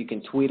 You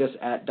can tweet us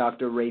at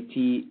Dr. Ray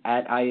T,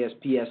 at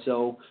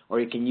ISPSO, or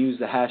you can use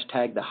the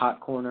hashtag The Hot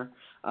Corner.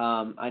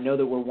 I know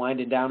that we're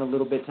winding down a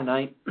little bit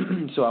tonight,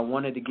 so I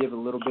wanted to give a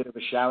little bit of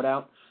a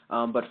shout-out.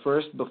 But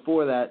first,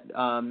 before that,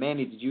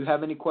 Manny, did you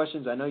have any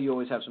questions? I know you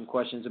always have some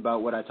questions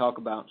about what I talk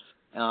about.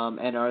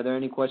 And are there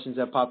any questions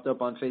that popped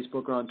up on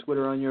Facebook or on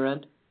Twitter on your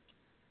end?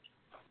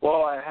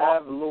 Well, I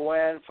have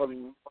Luann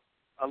from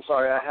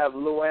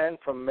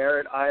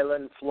Merritt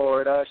Island,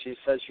 Florida. She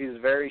says she's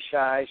very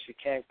shy. She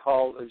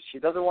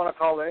doesn't want to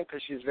call in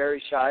because she's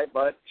very shy,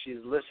 but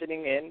she's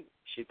listening in.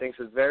 She thinks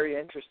it's very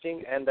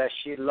interesting and that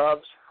she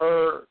loves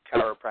her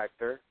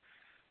chiropractor.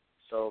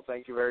 So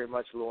thank you very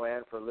much,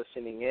 Luann, for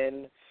listening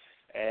in.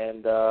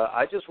 And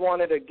I just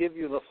wanted to give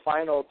you the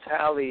final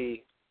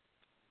tally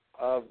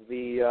of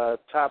the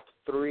top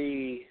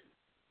 3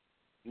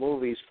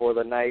 movies for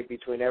the night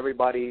between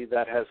everybody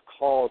that has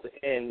called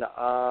in.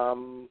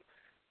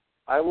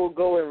 I will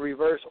go in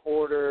reverse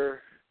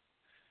order.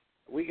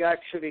 We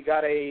actually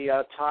got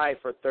a tie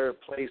for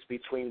third place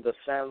between The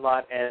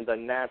Sandlot and The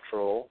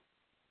Natural.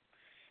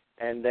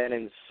 And then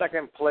in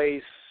second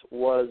place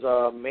was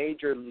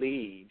Major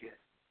League.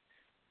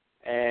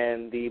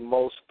 And the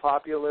most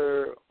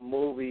popular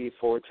movie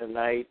for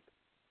tonight,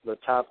 the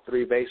top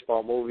 3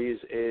 baseball movies,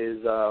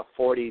 is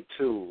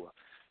 42.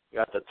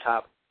 Got the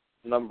top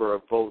number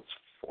of votes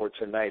for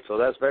tonight. So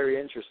that's very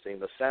interesting.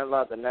 The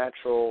Sandlot, The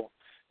Natural,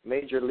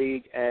 Major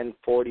League, and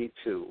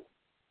 42.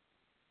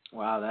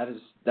 Wow,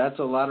 that's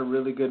a lot of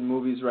really good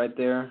movies right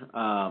there.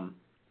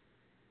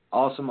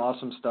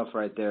 Awesome stuff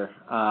right there.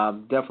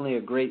 Definitely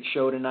a great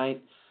show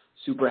tonight.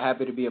 Super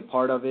happy to be a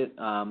part of it.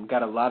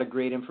 Got a lot of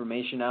great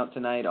information out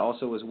tonight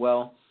also as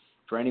well.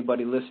 For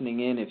anybody listening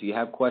in, if you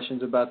have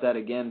questions about that,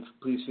 again,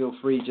 please feel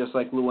free, just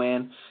like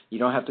Luann. You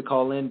don't have to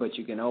call in, but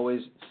you can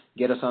always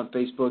get us on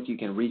Facebook. You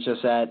can reach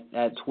us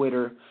at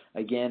Twitter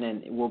again,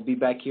 and we'll be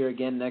back here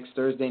again next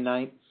Thursday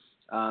night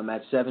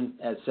at 7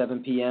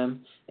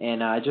 p.m.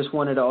 And I just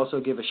wanted to also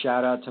give a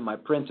shout-out to my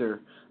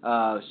printer,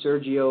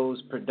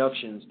 Sergio's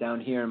Productions down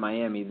here in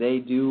Miami. They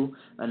do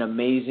an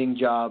amazing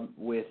job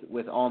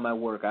with all my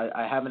work.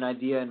 I have an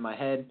idea in my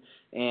head,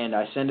 and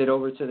I send it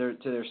over to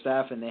their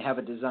staff, and they have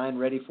a design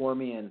ready for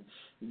me, and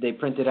they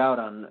print it out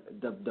on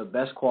the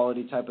best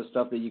quality type of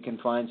stuff that you can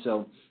find.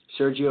 So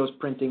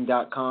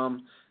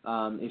SergiosPrinting.com.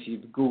 If you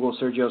Google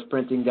Sergio's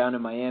Printing down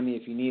in Miami,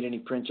 if you need any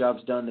print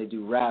jobs done, they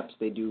do wraps,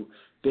 they do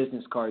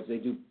business cards, they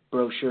do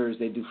brochures,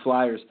 they do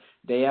flyers.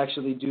 They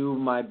actually do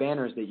my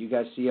banners that you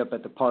guys see up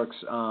at the parks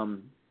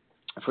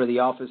for the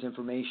office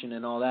information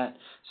and all that.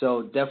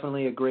 So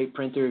definitely a great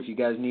printer if you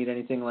guys need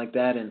anything like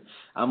that. And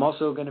I'm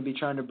also going to be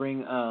trying to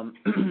bring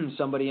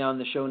somebody on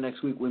the show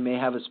next week. We may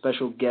have a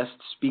special guest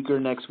speaker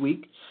next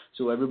week.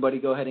 So everybody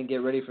go ahead and get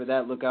ready for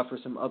that. Look out for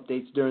some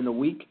updates during the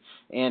week.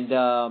 And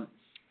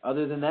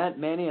other than that,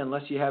 Manny,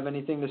 unless you have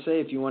anything to say,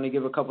 if you want to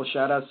give a couple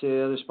shout-outs to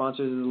the other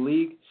sponsors of the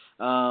league,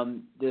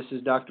 this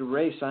is Dr.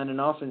 Ray signing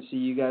off, and see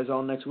you guys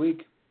all next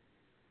week.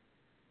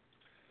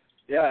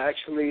 Yeah,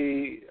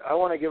 actually, I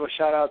want to give a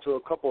shout-out to a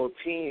couple of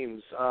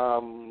teams.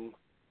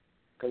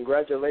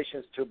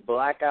 Congratulations to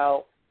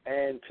Blackout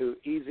and to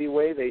Easy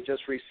Way. They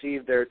just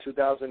received their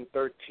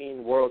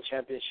 2013 World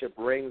Championship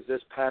rings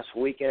this past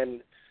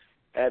weekend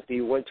at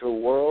the Winter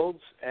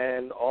Worlds,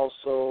 and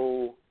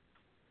also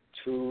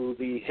to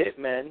the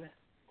Hitmen,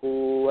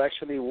 who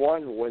actually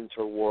won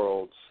Winter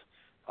Worlds.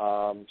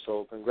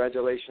 So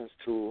congratulations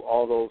to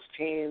all those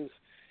teams.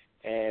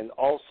 And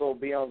also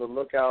be on the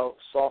lookout,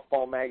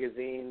 Softball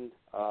Magazine,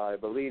 I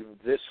believe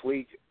this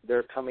week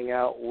they're coming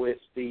out with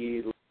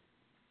the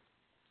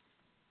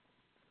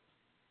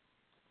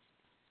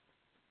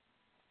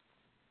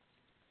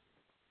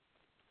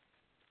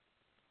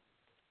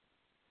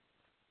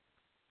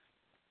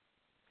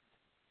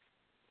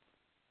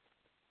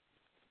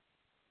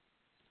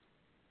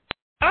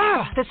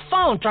This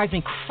phone drives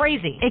me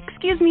crazy.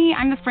 Excuse me,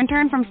 I'm the Sprint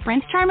intern from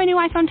Sprint. Try my new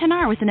iPhone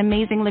XR with an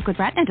amazing liquid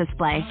retina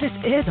display. This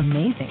is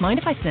amazing. Mind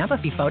if I snap a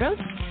few photos?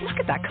 Look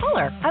at that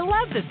color. I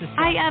love this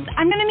display. I'm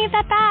going to need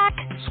that back.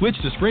 Switch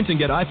to Sprint and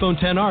get iPhone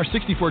XR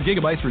 64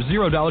 gigabytes for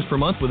 $0 per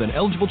month with an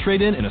eligible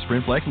trade-in and a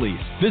Sprint Flex lease.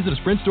 Visit a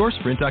Sprint store,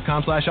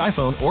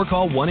 sprint.com/iPhone, or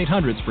call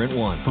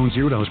 1-800-SPRINT1. Phone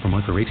 $0 per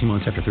month for 18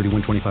 months after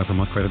 $31.25 per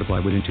month. Credit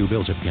applied within 2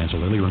 bills. If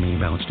cancel early, remaining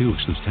balance due.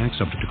 Excludes tax,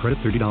 subject to credit,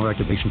 $30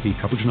 activation fee.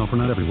 Coverage and offer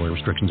not everywhere.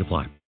 Restrictions apply.